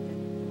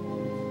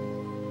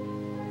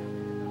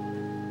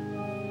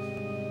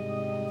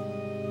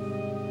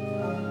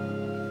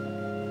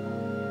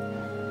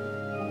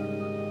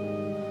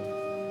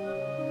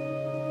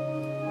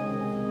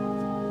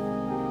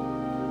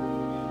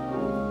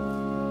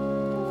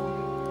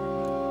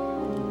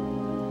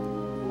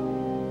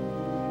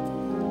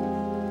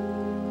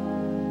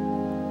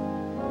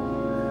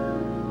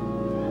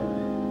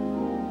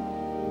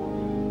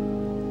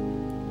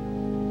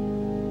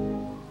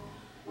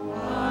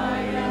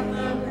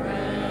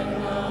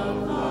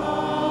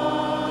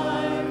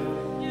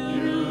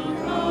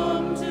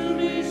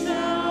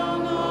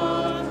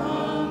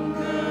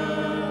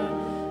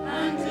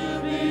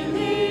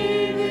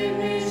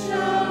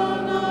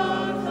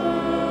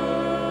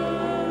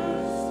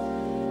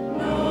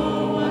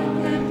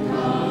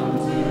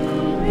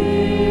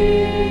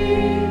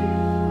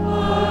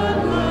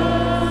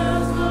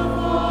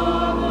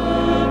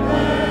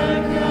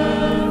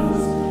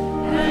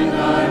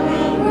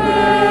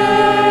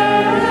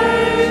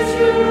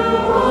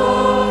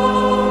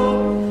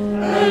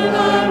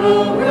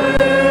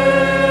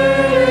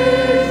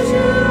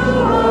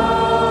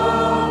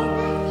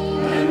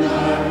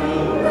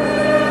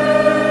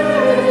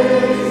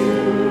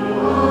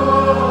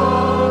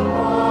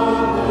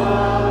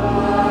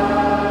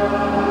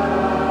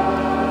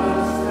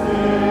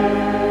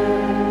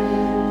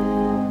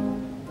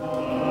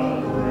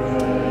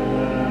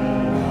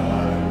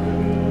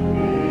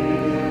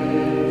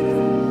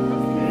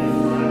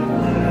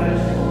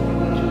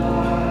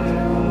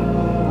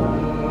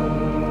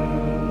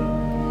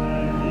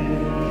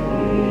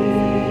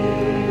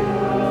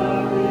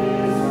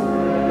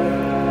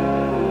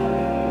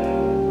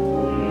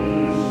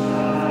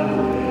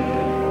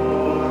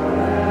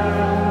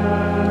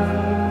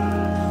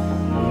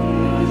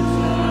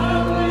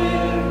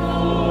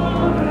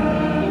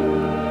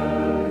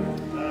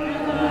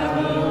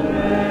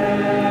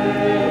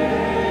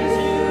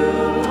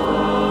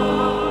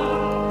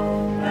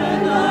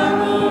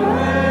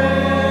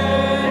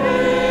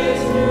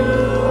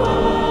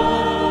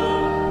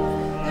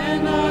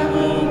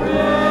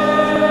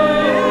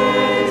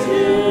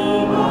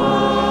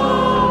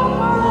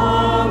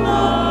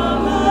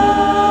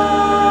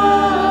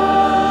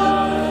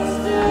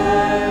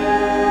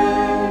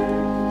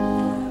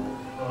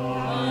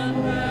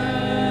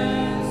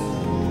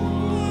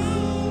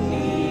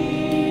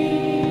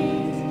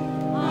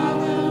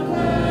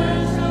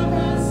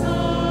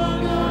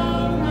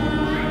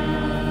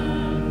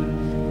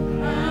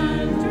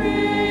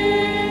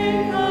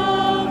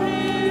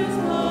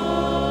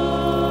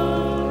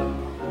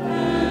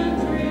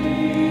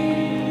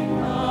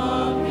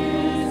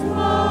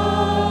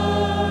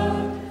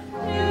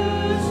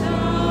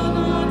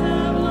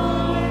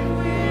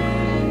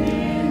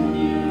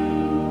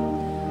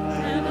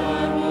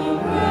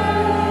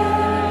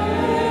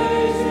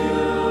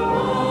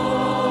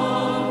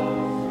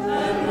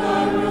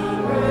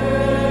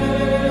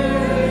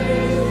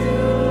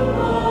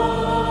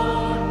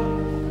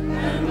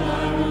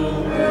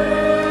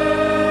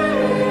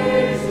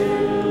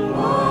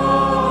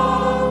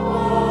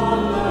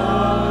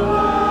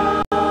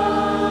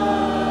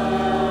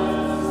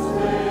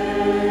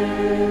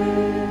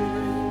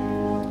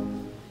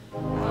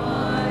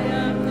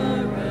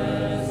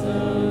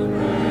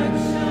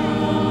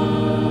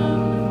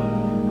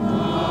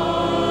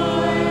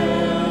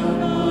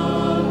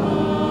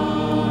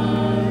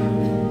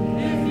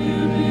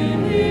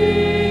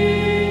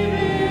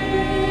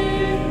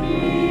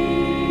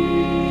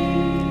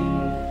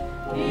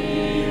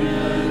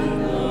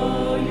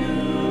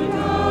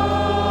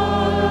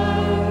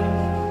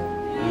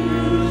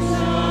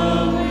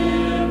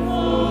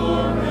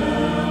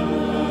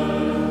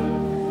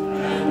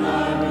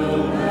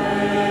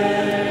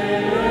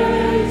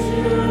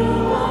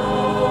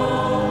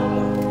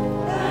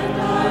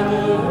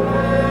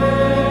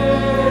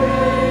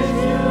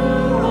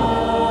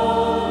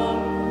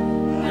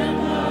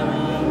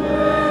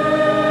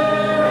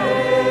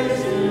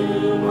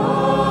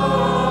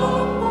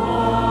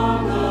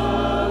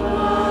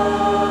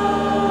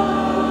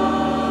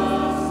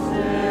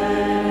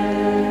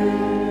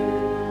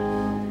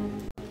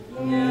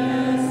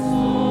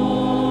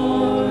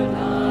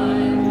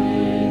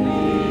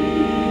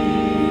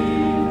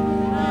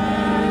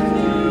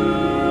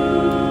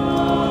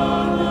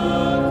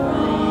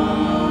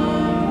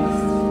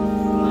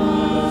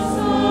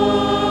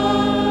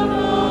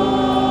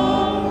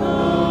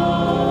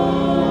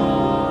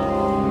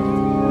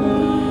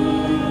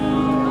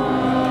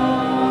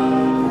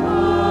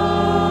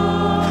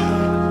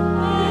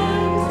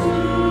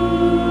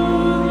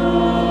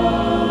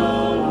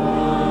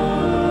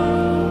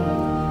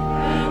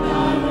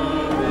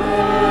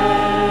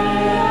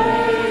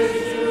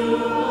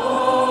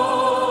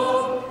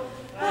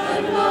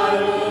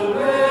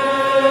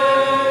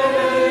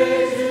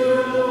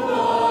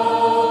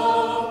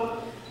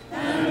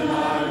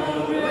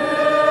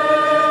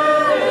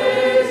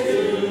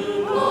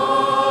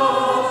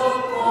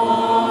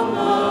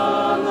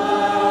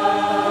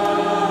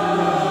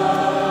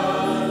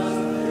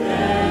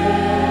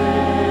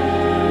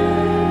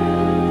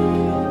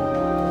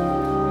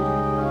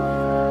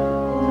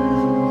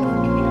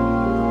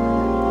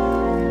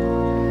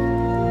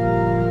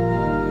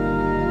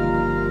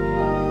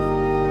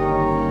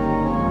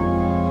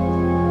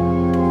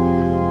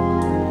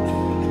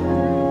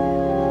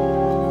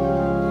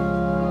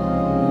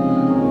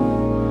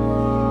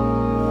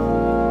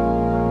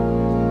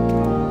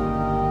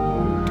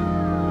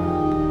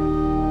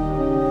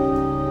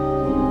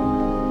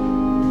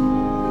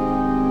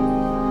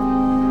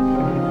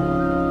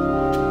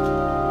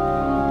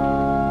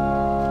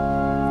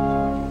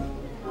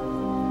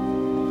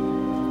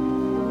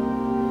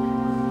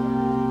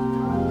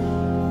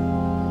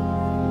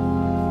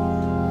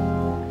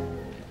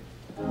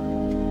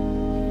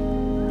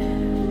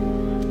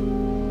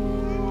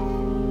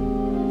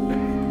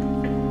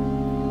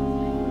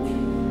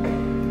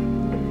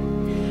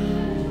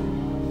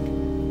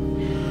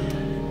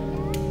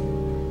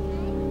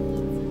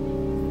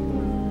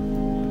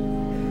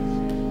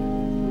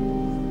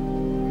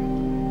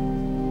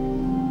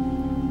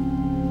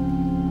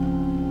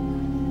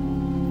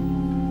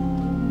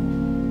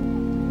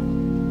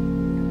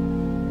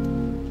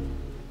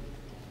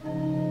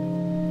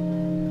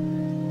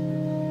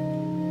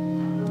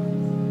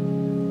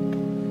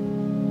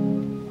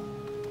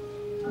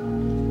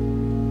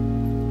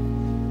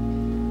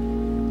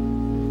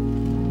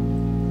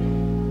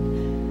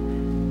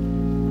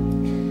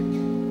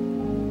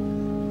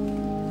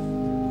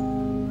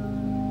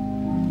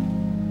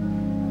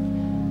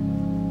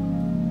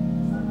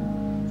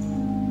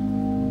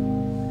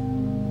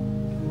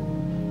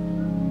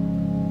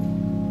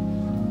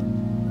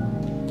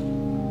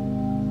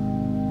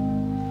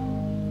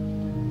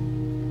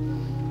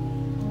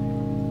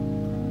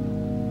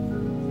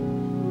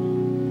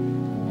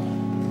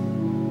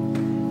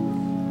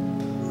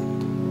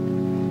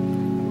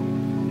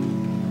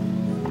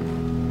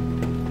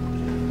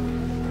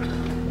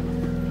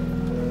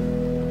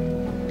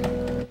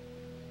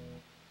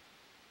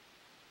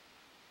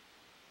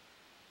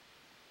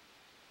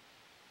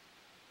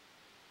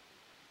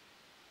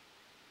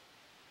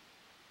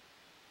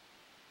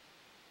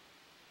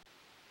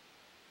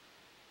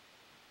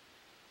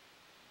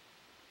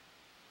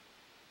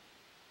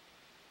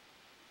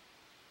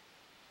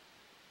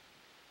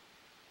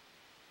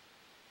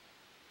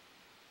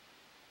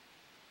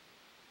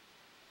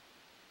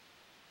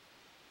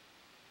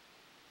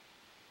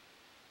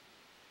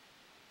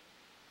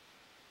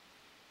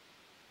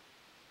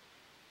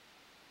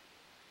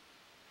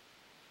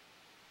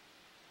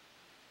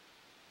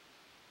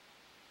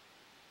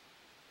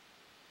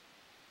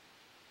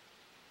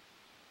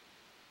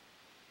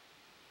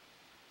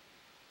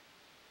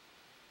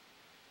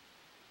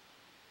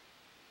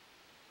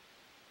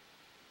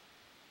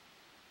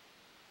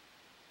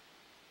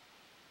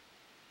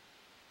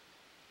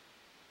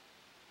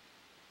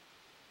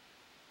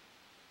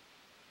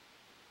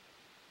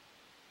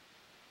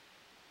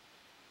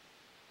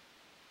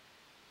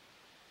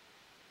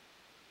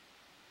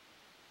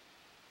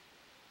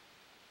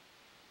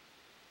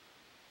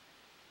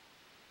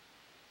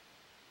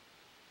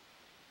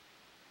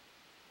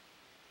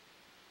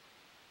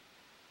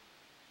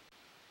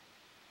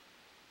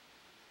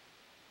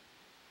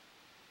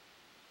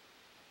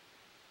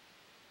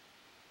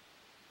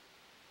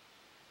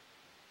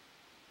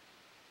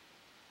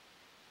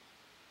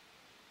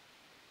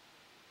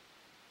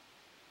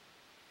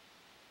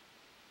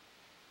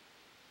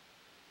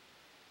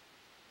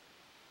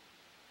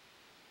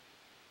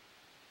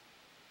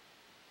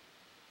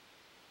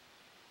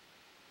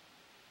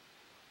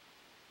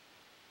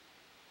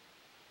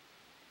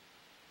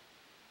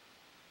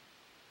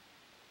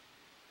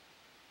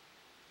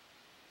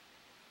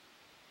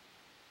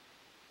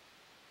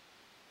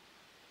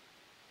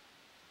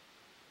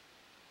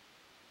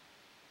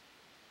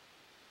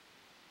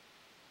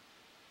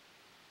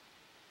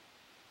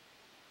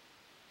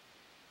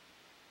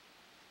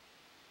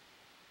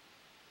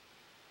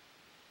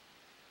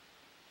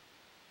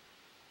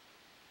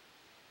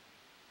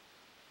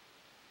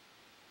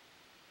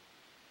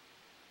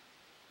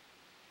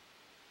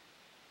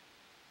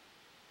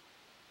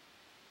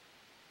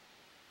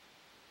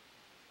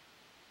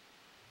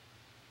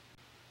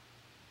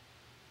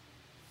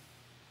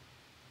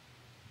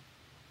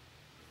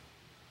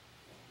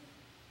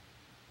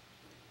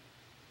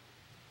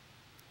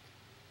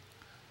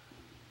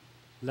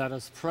 Let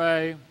us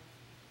pray.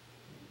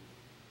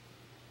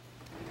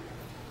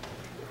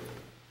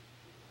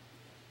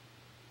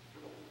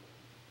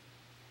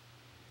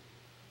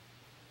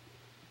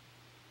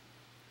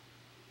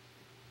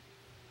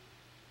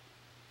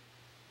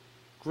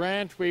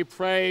 Grant, we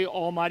pray,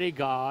 Almighty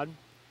God,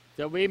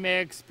 that we may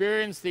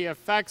experience the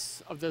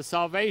effects of the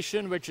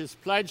salvation which is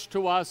pledged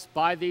to us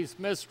by these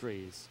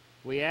mysteries.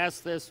 We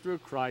ask this through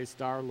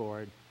Christ our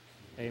Lord.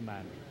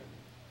 Amen.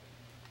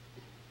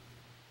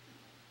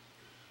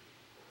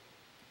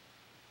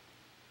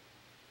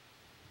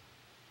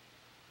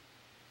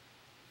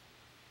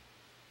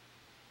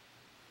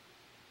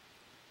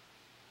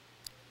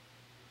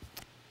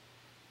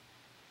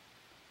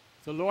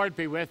 The Lord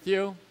be with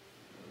you.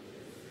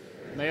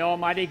 May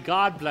Almighty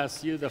God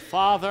bless you, the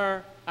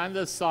Father, and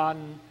the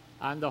Son,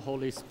 and the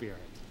Holy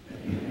Spirit.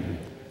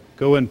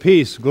 Go in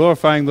peace,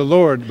 glorifying the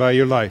Lord by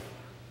your life.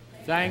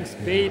 Thanks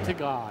be to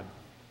God.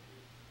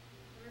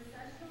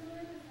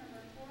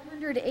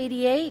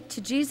 488,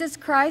 to Jesus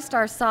Christ,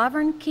 our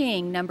sovereign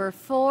King, number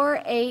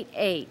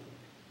 488.